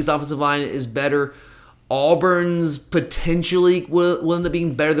Kentucky's offensive line is better. Auburn's potentially will end up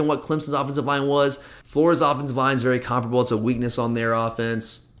being better than what Clemson's offensive line was. Florida's offensive line is very comparable. It's a weakness on their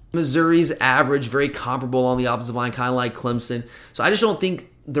offense. Missouri's average, very comparable on the offensive line, kind of like Clemson. So I just don't think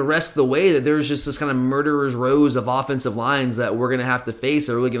the rest of the way that there's just this kind of murderer's rows of offensive lines that we're going to have to face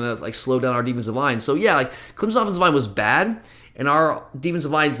that are really going to like slow down our defensive line. So yeah, like Clemson's offensive line was bad, and our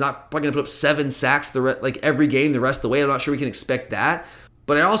defensive line is not probably going to put up 7 sacks like every game the rest of the way. I'm not sure we can expect that.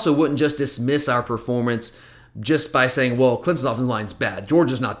 But I also wouldn't just dismiss our performance just by saying, well, Clemson's offensive line is bad.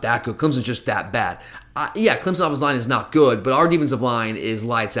 Georgia's not that good. Clemson's just that bad. Yeah, Clemson's offensive line is not good, but our defensive line is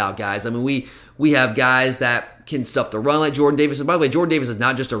lights out, guys. I mean, we have guys that can stuff the run like Jordan Davis. And by the way, Jordan Davis is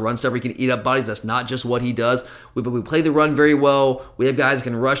not just a run stuffer. He can eat up bodies. That's not just what he does. But we play the run very well. We have guys that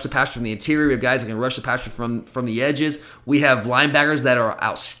can rush the passer from the interior. We have guys that can rush the passer from the edges. We have linebackers that are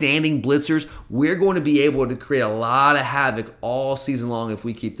outstanding blitzers. We're going to be able to create a lot of havoc all season long if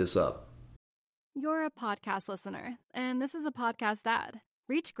we keep this up. You're a podcast listener, and this is a podcast ad.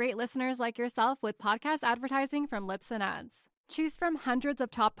 Reach great listeners like yourself with podcast advertising from Libsyn Ads. Choose from hundreds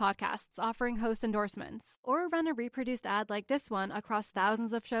of top podcasts offering host endorsements, or run a reproduced ad like this one across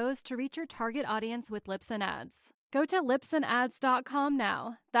thousands of shows to reach your target audience with Libsyn Ads. Go to libsynads.com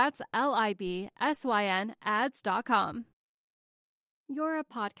now. That's LIBSYN ads.com. You're a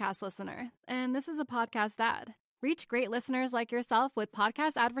podcast listener, and this is a podcast ad. Reach great listeners like yourself with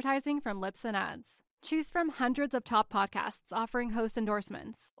podcast advertising from Libsyn Ads. Choose from hundreds of top podcasts offering host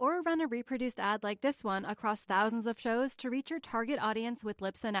endorsements, or run a reproduced ad like this one across thousands of shows to reach your target audience with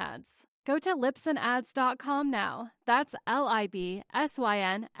Libsyn Ads. Go to libsynads.com now. That's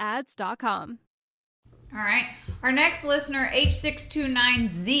LIBSYN ads.com. All right. Our next listener,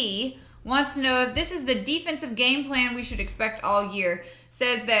 H629Z, wants to know if this is the defensive game plan we should expect all year.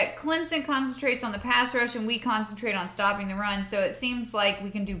 Says that Clemson concentrates on the pass rush and we concentrate on stopping the run. So it seems like we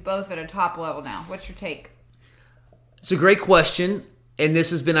can do both at a top level now. What's your take? It's a great question. And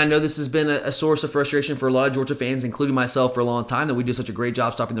I know this has been a source of frustration for a lot of Georgia fans, including myself, for a long time, that we do such a great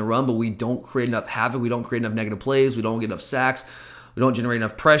job stopping the run, but we don't create enough havoc. We don't create enough negative plays. We don't get enough sacks. We don't generate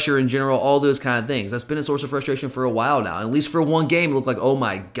enough pressure in general, all those kind of things. That's been a source of frustration for a while now. At least for one game, it looked like, oh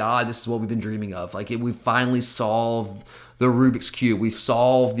my God, this is what we've been dreaming of. Like, we finally solved the Rubik's Cube. We've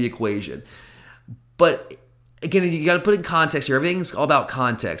solved the equation. But again, you got to put in context here. Everything's all about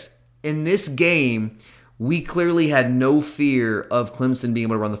context. In this game, we clearly had no fear of Clemson being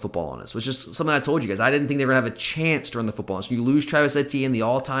able to run the football on us, which is something I told you guys. I didn't think they were going to have a chance to run the football on us. You lose Travis Etienne, the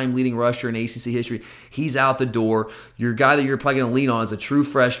all-time leading rusher in ACC history. He's out the door. Your guy that you're probably going to lean on is a true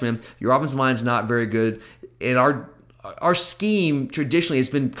freshman. Your offensive line is not very good. And our scheme traditionally has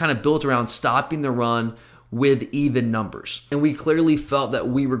been kind of built around stopping the run with even numbers. And we clearly felt that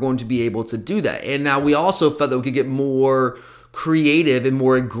we were going to be able to do that. And now we also felt that we could get more creative and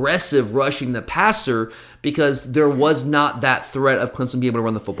more aggressive rushing the passer because there was not that threat of Clemson being able to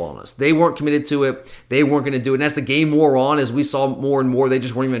run the football on us. They weren't committed to it. They weren't going to do it. And as the game wore on, as we saw more and more, they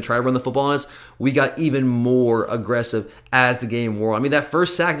just weren't even going to try to run the football on us. We got even more aggressive as the game wore on. I mean, that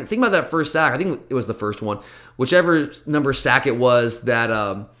first sack, think about that first sack. I think it was the first one. Whichever number sack it was that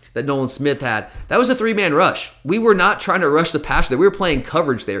Nolan Smith had, that was a 3-man rush. We were not trying to rush the passer there. We were playing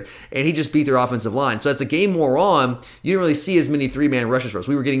coverage there, and he just beat their offensive line. So as the game wore on, you didn't really see as many 3-man rushes for us.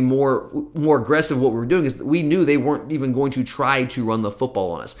 We were getting more aggressive. What we were doing is we knew they weren't even going to try to run the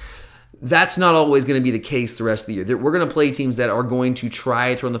football on us. That's not always going to be the case the rest of the year. We're going to play teams that are going to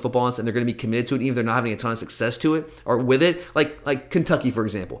try to run the football on us, and they're going to be committed to it, even if they're not having a ton of success to it or with it. Like Kentucky, for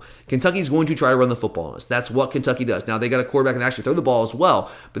example. Kentucky's going to try to run the football on us. That's what Kentucky does. Now, they got a quarterback that can actually throw the ball as well,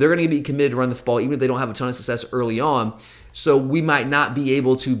 but they're going to be committed to run the football, even if they don't have a ton of success early on. So we might not be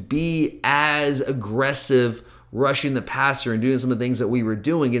able to be as aggressive rushing the passer and doing some of the things that we were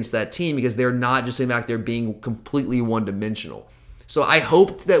doing against that team because they're not just sitting back there being completely one-dimensional. So I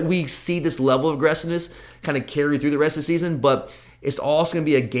hope that we see this level of aggressiveness kind of carry through the rest of the season, but it's also going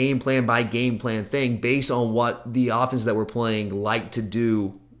to be a game plan by game plan thing based on what the offenses that we're playing like to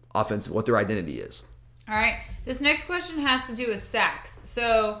do offensively, what their identity is. All right. This next question has to do with sacks.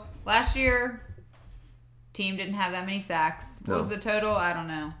 So last year, team didn't have that many sacks. What was the total? I don't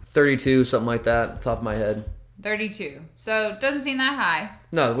know. 32, something like that, off the top of my head. 32. So it doesn't seem that high.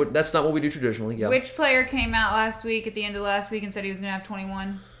 No, that's not what we do traditionally. Yeah. Which player came out at the end of last week and said he was going to have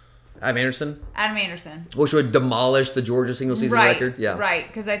 21? Adam Anderson. Which would demolish the Georgia single season record. Yeah. Right,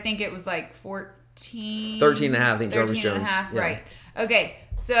 because I think it was like 14. 13 and a half, I think, Jarvis Jones. Yeah. Right. Okay,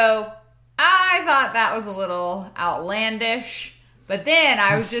 so I thought that was a little outlandish. But then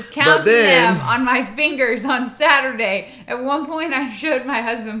I was just counting them on my fingers on Saturday. At one point, I showed my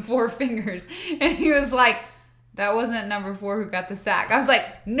husband 4 fingers. And he was like, that wasn't number 4 who got the sack. I was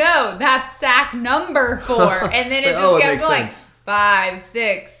like, no, that's sack number 4. And then it just kept going. 5,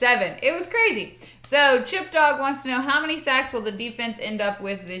 6, 7. It was crazy. So Chip Dog wants to know, how many sacks will the defense end up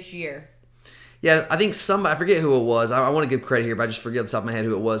with this year? Yeah, I think I forget who it was. I want to give credit here, but I just forget off the top of my head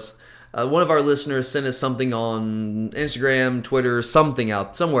who it was. One of our listeners sent us something on Instagram, Twitter,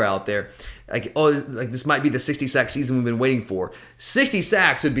 somewhere out there. Like this might be the 60 sack season we've been waiting for. 60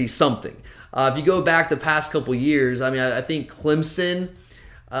 sacks would be something. If you go back the past couple years, I mean, I think Clemson,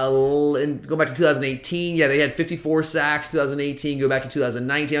 and go back to 2018, yeah, they had 54 sacks. 2018, go back to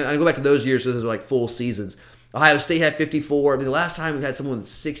 2019. I go back to those years, so those are like full seasons. Ohio State had 54. I mean, the last time we've had someone with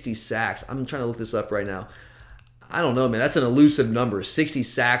 60 sacks, I'm trying to look this up right now. I don't know, man. That's an elusive number. 60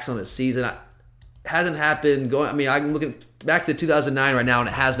 sacks on a season. Hasn't happened. I'm looking back to 2009 right now, and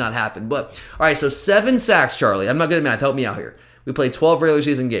it has not happened. But, all right, so 7 sacks, Charlie. I'm not good at math. Help me out here. We played 12 regular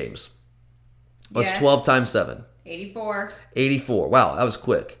season games. What's 12 times 7? 84. 84. Wow, that was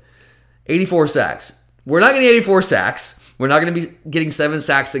quick. 84 sacks. We're not going to get 84 sacks. We're not going to be getting 7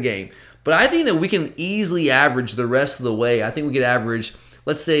 sacks a game. But I think that we can easily average the rest of the way. I think we could average,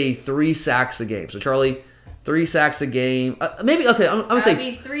 let's say, 3 sacks a game. So, Charlie, 3 sacks a game. Maybe, okay, I'm going to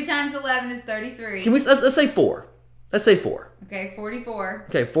say... 3 times 11 is 33. Let's say 4. Let's say 4. Okay, 44.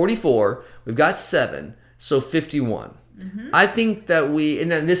 Okay, 44. We've got 7, so 51. Mm-hmm. I think that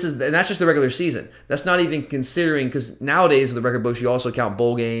and that's just the regular season. That's not even considering, because nowadays in the record books you also count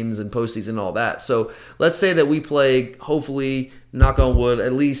bowl games and postseason and all that. So let's say that we play, hopefully, knock on wood,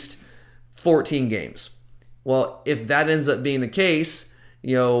 at least 14 games. Well, if that ends up being the case,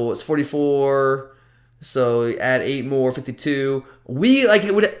 it's 44. So add 8 more, 52.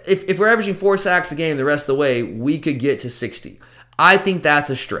 If we're averaging 4 sacks a game the rest of the way, we could get to 60. I think that's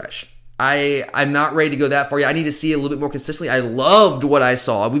a stretch. I'm not ready to go that far yet. I need to see it a little bit more consistently. I loved what I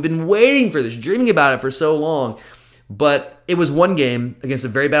saw. We've been waiting for this, dreaming about it for so long. But it was one game against a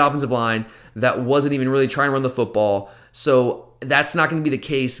very bad offensive line that wasn't even really trying to run the football. So that's not going to be the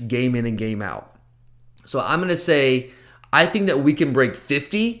case game in and game out. So I'm going to say I think that we can break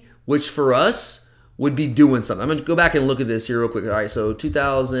 50, which for us would be doing something. I'm going to go back and look at this here real quick. All right, so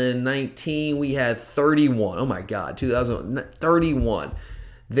 2019, we had 31. Oh, my God, 2031.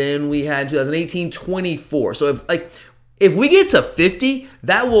 Then we had 2018, 24. So if we get to 50,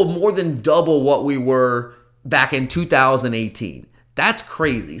 that will more than double what we were back in 2018. That's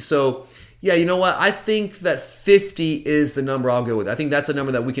crazy. So, yeah, you know what? I think that 50 is the number I'll go with. I think that's a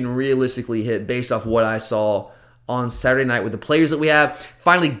number that we can realistically hit based off what I saw on Saturday night with the players that we have.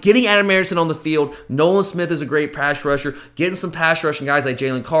 Finally, getting Adam Harrison on the field. Nolan Smith is a great pass rusher. Getting some pass rushing guys like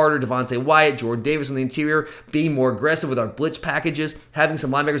Jalen Carter, Devontae Wyatt, Jordan Davis on the interior. Being more aggressive with our blitz packages. Having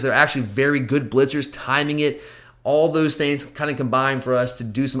some linebackers that are actually very good blitzers. Timing it. All those things kind of combine for us to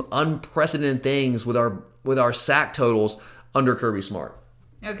do some unprecedented things with our sack totals under Kirby Smart.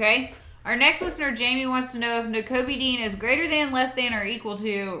 Okay. Our next listener, Jamie, wants to know if Nakobe Dean is greater than, less than, or equal to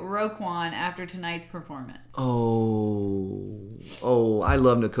Roquan after tonight's performance. Oh, I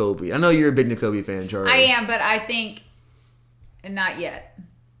love Nakobe. I know you're a big Nakobe fan, Charlie. I am, but I think not yet.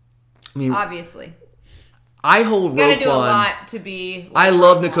 I mean, obviously. I hold Roquan. Got to do a lot to be. I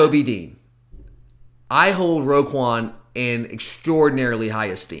love Nakobe Dean. I hold Roquan in extraordinarily high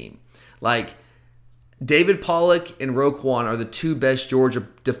esteem. Like, David Pollock and Roquan are the 2 best Georgia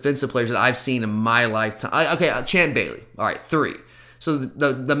defensive players that I've seen in my lifetime. Champ Bailey. All right, 3. So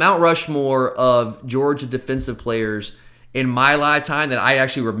the Mount Rushmore of Georgia defensive players in my lifetime that I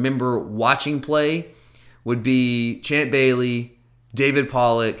actually remember watching play would be Champ Bailey, David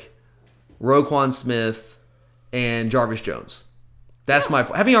Pollock, Roquan Smith, and Jarvis Jones. That's my...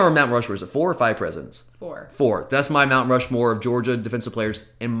 Having our Mount Rushmore, is it 4 or 5 presidents? 4. That's my Mount Rushmore of Georgia defensive players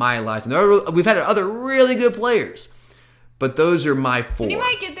in my life. And we've had other really good players, but those are my 4. And you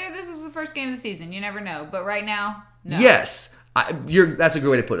might get there. This was the first game of the season. You never know. But right now, no. Yes. That's a great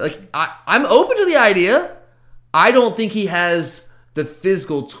way to put it. I'm open to the idea. I don't think he has the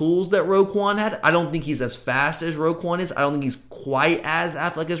physical tools that Roquan had. I don't think he's as fast as Roquan is. I don't think he's quite as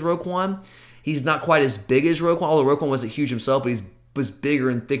athletic as Roquan. He's not quite as big as Roquan, although Roquan wasn't huge himself, but he was bigger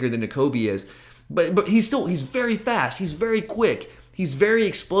and thicker than Nakobe is. But he's very fast. He's very quick. He's very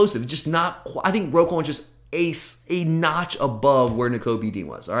explosive. Just not. I think Roquan is just a notch above where Nakobe Dean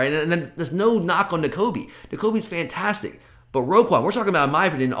was. All right, and then there's no knock on Nakobe. Nakobe's fantastic, but Roquan, we're talking about, in my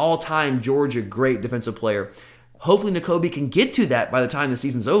opinion, an all-time Georgia great defensive player. Hopefully, Nakobe can get to that by the time the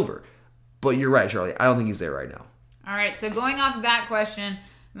season's over. But you're right, Charlie. I don't think he's there right now. All right. So going off of that question,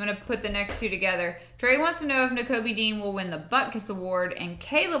 I'm going to put the next 2 together. Trey wants to know if Nakobe Dean will win the Butkus Award, and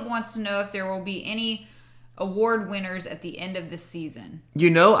Caleb wants to know if there will be any award winners at the end of the season.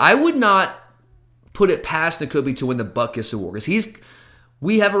 I would not put it past Nakobe to win the Butkus Award, because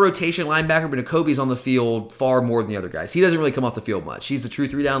we have a rotation linebacker, but Nakobe's on the field far more than the other guys. He doesn't really come off the field much. He's a true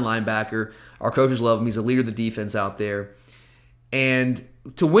 3-down linebacker. Our coaches love him. He's a leader of the defense out there. And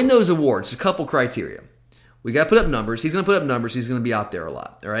to win those awards, a couple criteria. We got to put up numbers. He's going to put up numbers. He's going to be out there a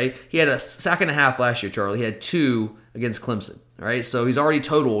lot. All right. He had a sack and a half last year, Charlie. He had 2 against Clemson. All right. So he's already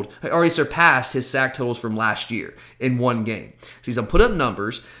surpassed his sack totals from last year in one game. So he's going to put up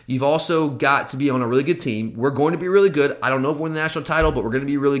numbers. You've also got to be on a really good team. We're going to be really good. I don't know if we're in the national title, but we're going to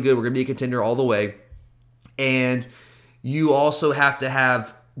be really good. We're going to be a contender all the way. And you also have to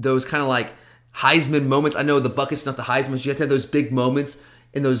have those kind of like Heisman moments. I know the bucket's not the Heisman, but you have to have those big moments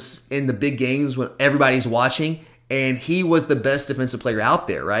in the big games when everybody's watching. And he was the best defensive player out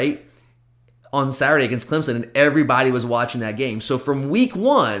there, right? On Saturday against Clemson, and everybody was watching that game. So from week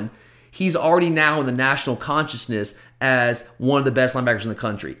 1, he's already now in the national consciousness as one of the best linebackers in the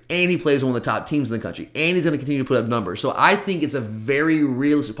country. And he plays one of the top teams in the country. And he's going to continue to put up numbers. So I think it's a very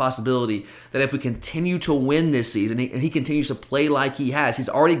realistic possibility that if we continue to win this season, and he continues to play like he has, he's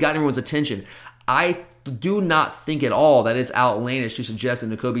already gotten everyone's attention. I do not think at all that it's outlandish to suggest that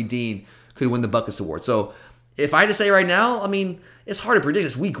Nakobe Dean could win the Butkus Award. So if I had to say right now, I mean, it's hard to predict.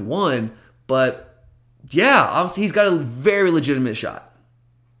 It's week 1. But yeah, obviously he's got a very legitimate shot.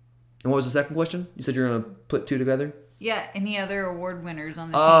 And what was the second question? You said you're going to put 2 together? Yeah, any other award winners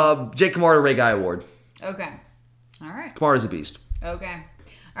on the team? Jake Camarda Ray Guy Award. Okay. All right. Camarda's a beast. Okay.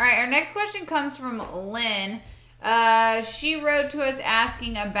 All right, our next question comes from Lynn. She wrote to us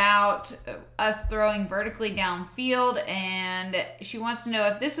asking about us throwing vertically downfield, and she wants to know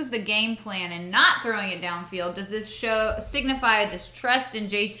if this was the game plan and not throwing it downfield, does this signify a distrust in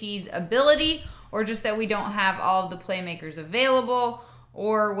JT's ability, or just that we don't have all of the playmakers available,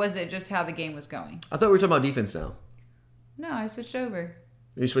 or was it just how the game was going? I thought we were talking about defense now. No, I switched over.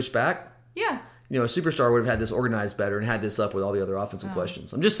 You switched back? Yeah. You know, a superstar would have had this organized better and had this up with all the other offensive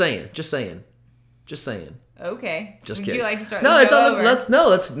questions. I'm just saying. Okay. Just Would kidding. you like to start No, this it's over?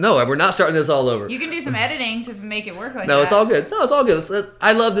 we're not starting this all over. You can do some editing to make it work like that. No, it's all good.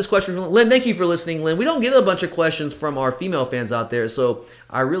 I love this question from Lynn. Thank you for listening, Lynn. We don't get a bunch of questions from our female fans out there, so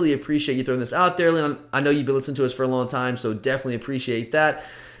I really appreciate you throwing this out there, Lynn. I know you've been listening to us for a long time, so definitely appreciate that.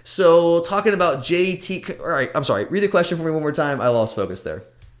 So, talking about JT... All right, I'm sorry. Read the question for me one more time. I lost focus there.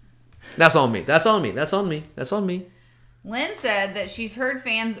 That's on me. Lynn said that she's heard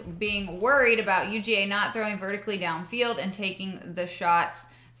fans being worried about UGA not throwing vertically downfield and taking the shots.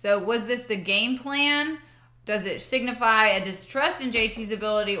 So was this the game plan? Does it signify a distrust in JT's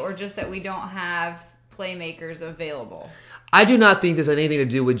ability, or just that we don't have playmakers available? I do not think this has anything to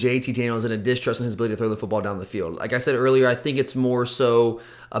do with JT Daniels and a distrust in his ability to throw the football down the field. Like I said earlier, I think it's more so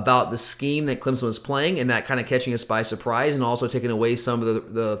about the scheme that Clemson was playing and that kind of catching us by surprise, and also taking away some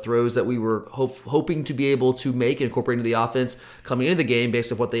of the throws that we were hoping to be able to make and incorporate into the offense coming into the game based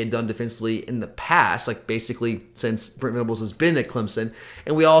on what they had done defensively in the past, like basically since Brent Venables has been at Clemson.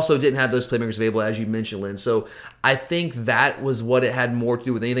 And we also didn't have those playmakers available, as you mentioned, Lynn. So I think that was what it had more to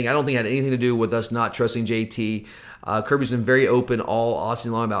do with anything. I don't think it had anything to do with us not trusting JT. Kirby's been very open all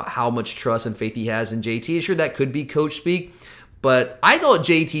offseason long about how much trust and faith he has in JT. Sure, that could be coach speak, but I thought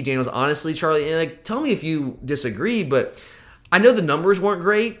JT Daniels, honestly, Charlie, and like, tell me if you disagree, but I know the numbers weren't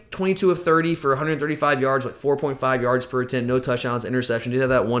great. 22 of 30 for 135 yards, like 4.5 yards per attempt, no touchdowns, interception, did have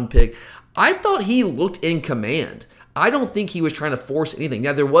that one pick. I thought he looked in command. I don't think he was trying to force anything.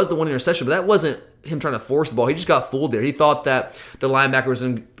 Now, there was the one interception, but that wasn't him trying to force the ball. He just got fooled there. He thought that the linebacker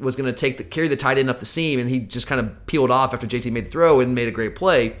was going to carry the tight end up the seam, and he just kind of peeled off after JT made the throw and made a great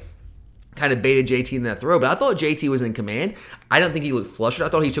play. Kind of baited JT in that throw, but I thought JT was in command. I don't think he looked flustered. I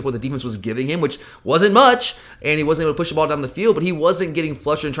thought he took what the defense was giving him, which wasn't much, and he wasn't able to push the ball down the field, but he wasn't getting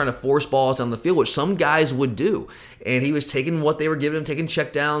flustered and trying to force balls down the field, which some guys would do. And he was taking what they were giving him, taking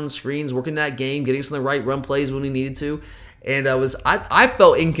check downs, screens, working that game, getting some of the right run plays when he needed to. And I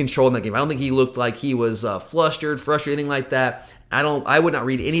felt in control in that game. I don't think he looked like he was flustered, frustrated, anything like that. I would not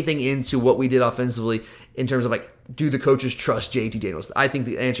read anything into what we did offensively in terms of like, do the coaches trust JT Daniels? I think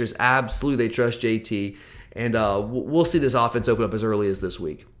the answer is absolutely they trust JT, and we'll see this offense open up as early as this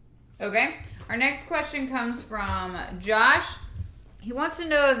week. Okay. Our next question comes from Josh. He wants to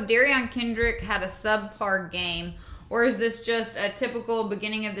know if Darion Kendrick had a subpar game, or is this just a typical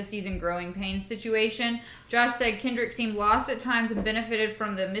beginning of the season growing pains situation? Josh said Kendrick seemed lost at times and benefited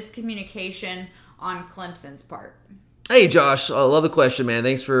from the miscommunication on Clemson's part. Hey, Josh. I love the question, man.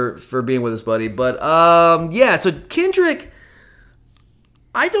 Thanks for being with us, buddy. But, yeah, so Kendrick,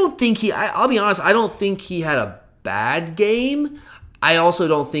 I'll be honest, I don't think he had a bad game. I also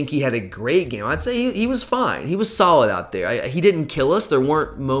don't think he had a great game. I'd say he was fine. He was solid out there. He didn't kill us. There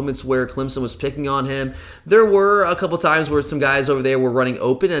weren't moments where Clemson was picking on him. There were a couple times where some guys over there were running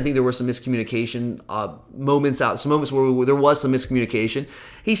open, and I think there were some miscommunication moments where there was some miscommunication.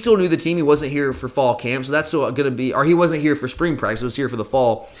 He still knew the team. He wasn't here for fall camp, so that's still going to be, or he wasn't here for spring practice. He was here for the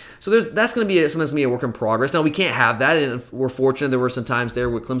fall. So that's going to be something that's going to be a work in progress. Now, we can't have that, and we're fortunate there were some times there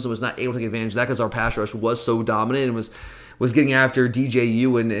where Clemson was not able to take advantage of that because our pass rush was so dominant and was getting after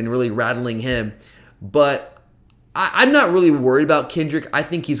DJU and really rattling him. But I'm not really worried about Kendrick. I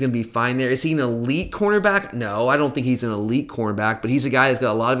think he's going to be fine there. Is he an elite cornerback? No, I don't think he's an elite cornerback, but he's a guy that's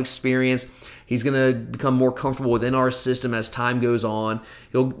got a lot of experience. He's going to become more comfortable within our system as time goes on.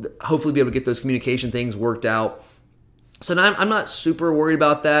 He'll hopefully be able to get those communication things worked out. So now I'm not super worried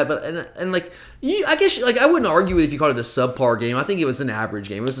about that, but I guess I wouldn't argue with if you called it a subpar game. I think it was an average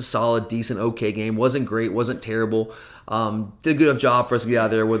game. It was a solid, decent, okay game. Wasn't great, wasn't terrible. Did a good enough job for us to get out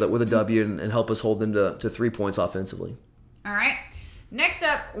of there with a W and help us hold them to 3 points offensively. All right. Next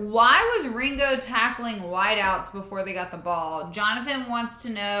up, why was Ringo tackling wideouts before they got the ball? Jonathan wants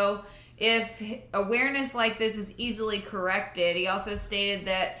to know if awareness like this is easily corrected. He also stated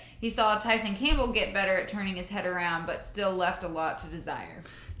that he saw Tyson Campbell get better at turning his head around, but still left a lot to desire.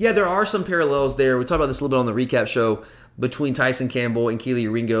 Yeah, there are some parallels there. We talked about this a little bit on the recap show between Tyson Campbell and Keely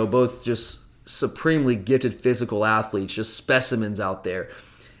Ringo, both just supremely gifted physical athletes, just specimens out there.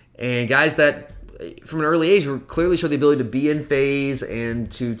 And guys that, from an early age, clearly showed the ability to be in phase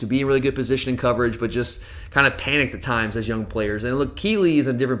and to be in really good position and coverage, but just kind of panicked at times as young players. And look, Keely is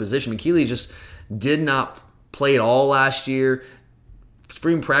in a different position. I mean, Keely just did not play at all last year.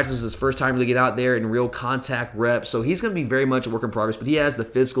 Spring practice was his first time to get out there in real contact reps, so he's going to be very much a work in progress, but he has the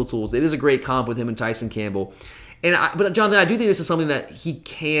physical tools. It is a great comp with him and Tyson Campbell. But Jonathan, I do think this is something that he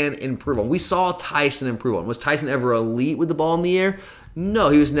can improve on. We saw Tyson improve on. Was Tyson ever elite with the ball in the air? No,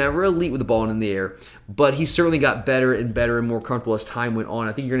 he was never elite with the ball in the air, but he certainly got better and better and more comfortable as time went on.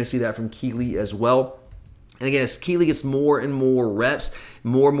 I think you're going to see that from Keely as well. And again, as Keely gets more and more reps,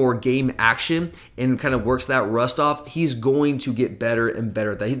 more and more game action, and kind of works that rust off, he's going to get better and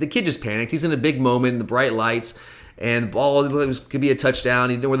better at that. The kid just panicked. He's in a big moment in the bright lights, and the ball could be a touchdown.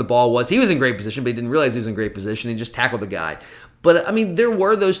 He didn't know where the ball was. He was in great position, but he didn't realize he was in great position. He just tackled the guy. But, I mean, there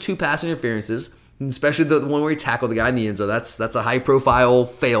were those 2 pass interferences, especially the one where he tackled the guy in the end zone. That's a high-profile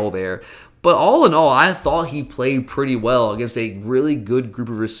fail there. But all in all, I thought he played pretty well against a really good group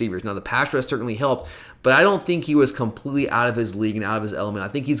of receivers. Now, the pass rush certainly helped, but I don't think he was completely out of his league and out of his element. I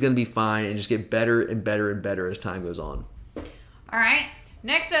think he's going to be fine and just get better and better and better as time goes on. All right.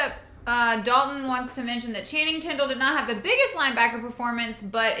 Next up, Dalton wants to mention that Channing Tindall did not have the biggest linebacker performance,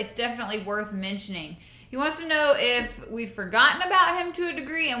 but it's definitely worth mentioning. He wants to know if we've forgotten about him to a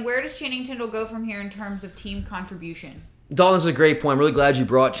degree, and where does Channing Tindall go from here in terms of team contribution? Dalton, this is a great point. I'm really glad you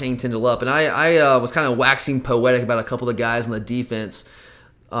brought Channing Tindall up. And I was kind of waxing poetic about a couple of the guys on the defense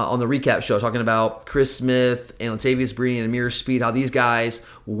on the recap show, talking about Chris Smith and Latavius Breeden and Amir Speed, how these guys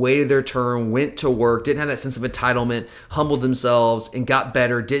waited their turn, went to work, didn't have that sense of entitlement, humbled themselves, and got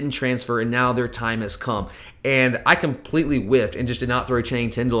better, didn't transfer, and now their time has come. And I completely whiffed and just did not throw Channing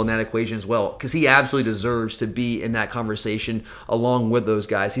Tindall in that equation as well, because he absolutely deserves to be in that conversation along with those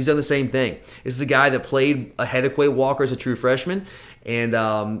guys. He's done the same thing. This is a guy that played ahead of Quay Walker as a true freshman, and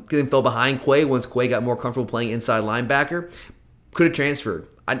then fell behind Quay once Quay got more comfortable playing inside linebacker. Could have transferred.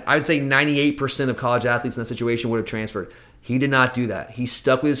 I would say 98% of college athletes in that situation would have transferred. He did not do that. He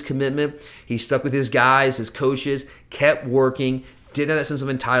stuck with his commitment. He stuck with his guys, his coaches, kept working, didn't have that sense of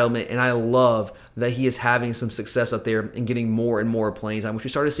entitlement, and I love that he is having some success up there and getting more and more playing time, which we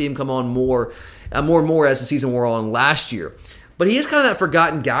started to see him come on more and more as the season wore on last year. But he is kind of that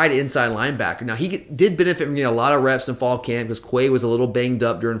forgotten guy to inside linebacker. Now, he did benefit from getting a lot of reps in fall camp because Quay was a little banged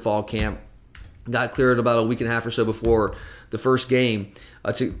up during fall camp. Got cleared about a week and a half or so before the first game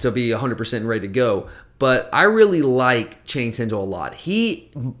to be 100% ready to go. But I really like Channing Tindall a lot.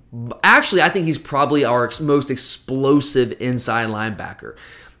 I think he's probably our most explosive inside linebacker.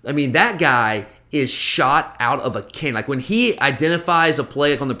 I mean, that guy is shot out of a cannon. Like when he identifies a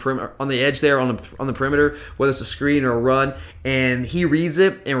play like on the perimeter, on the edge there on the perimeter, whether it's a screen or a run, and he reads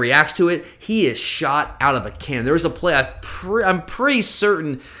it and reacts to it, he is shot out of a cannon. There was a play, I'm pretty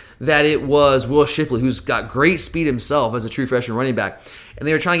certain that it was Will Shipley, who's got great speed himself as a true freshman running back. And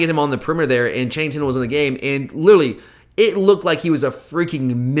they were trying to get him on the perimeter there, and Channing Tindall was in the game, and literally, it looked like he was a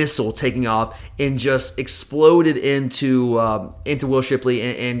freaking missile taking off and just exploded into Will Shipley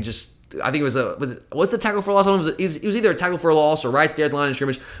and just, I think it was the tackle for a loss? It was either a tackle for a loss or right there at the line of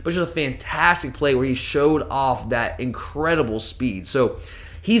scrimmage, but just a fantastic play where he showed off that incredible speed. So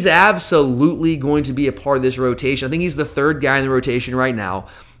He's absolutely going to be a part of this rotation. I think he's the third guy in the rotation right now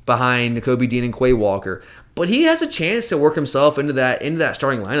behind Nakobe Dean and Quay Walker. But he has a chance to work himself into that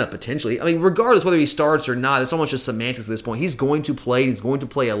starting lineup potentially. I mean, regardless whether he starts or not, it's almost just semantics at this point. He's going to play. He's going to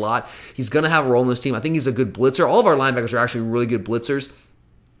play a lot. He's going to have a role in this team. I think he's a good blitzer. All of our linebackers are actually really good blitzers.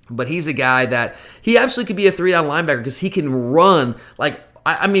 But he's a guy that he absolutely could be a 3-down linebacker because he can run like,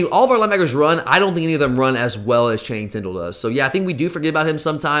 I mean, all of our linebackers run. I don't think any of them run as well as Channing Tindall does. So, yeah, I think we do forget about him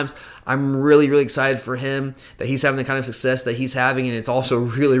sometimes. I'm really, really excited for him that he's having the kind of success that he's having, and it's also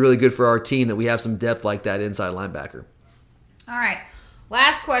really, really good for our team that we have some depth like that inside linebacker. All right.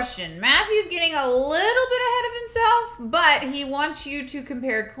 Last question. Matthew's getting a little bit ahead of himself, but he wants you to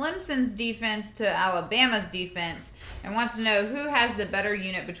compare Clemson's defense to Alabama's defense and wants to know who has the better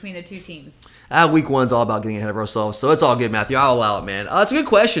unit between the two teams. Week 1's all about getting ahead of ourselves, so it's all good, Matthew. I'll allow it, man. It's a good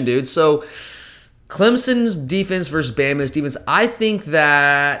question, dude. So, Clemson's defense versus Bama's defense. I think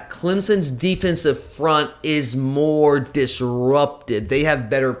that Clemson's defensive front is more disruptive. They have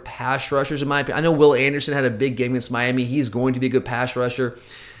better pass rushers, in my opinion. I know Will Anderson had a big game against Miami. He's going to be a good pass rusher.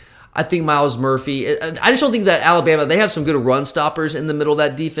 I think Miles Murphy. I just don't think that Alabama, they have some good run stoppers in the middle of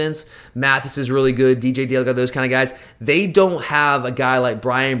that defense. Mathis is really good. DJ Dale got those kind of guys. They don't have a guy like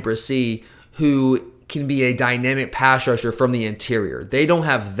Brian Bresee who can be a dynamic pass rusher from the interior. They don't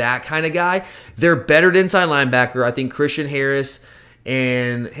have that kind of guy. They're better at inside linebacker. I think Christian Harris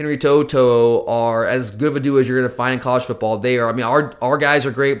and Henry To'oTo'o are as good of a duo as you're going to find in college football. They are. I mean, our guys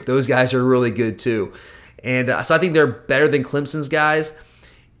are great, but those guys are really good too. And so I think they're better than Clemson's guys.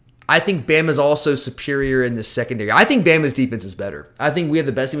 I think Bama's also superior in the secondary. I think Bama's defense is better. I think we have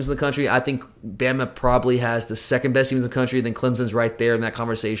the best defense in the country. I think Bama probably has the second best defense in the country. Then Clemson's right there in that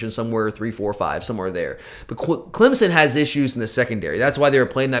conversation, somewhere 3, 4, 5, somewhere there. But Clemson has issues in the secondary. That's why they were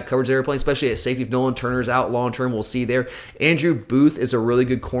playing that coverage they were playing, especially at safety. If Nolan Turner's out long term, we'll see there. Andrew Booth is a really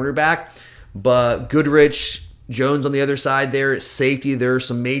good cornerback, but Goodrich, Jones on the other side there at safety, there are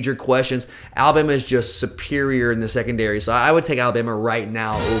some major questions. Alabama is just superior in the secondary, so I would take Alabama right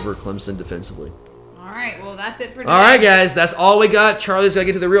now over Clemson defensively. All right, well, that's it for today. All right, guys, that's all we got. Charlie's got to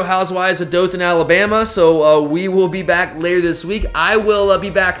get to the Real Housewives of Dothan, Alabama, so we will be back later this week. I will be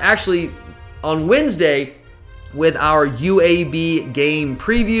back actually on Wednesday with our UAB game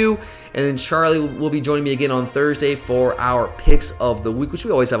preview. And then Charlie will be joining me again on Thursday for our picks of the week, which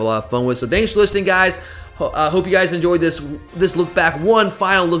we always have a lot of fun with. So thanks for listening, guys. Hope you guys enjoyed this look back, one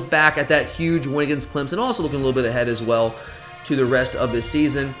final look back at that huge win against Clemson. Also looking a little bit ahead as well to the rest of the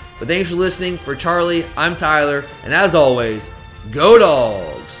season. But thanks for listening. For Charlie, I'm Tyler. And as always, go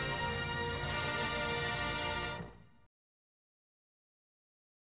Dogs!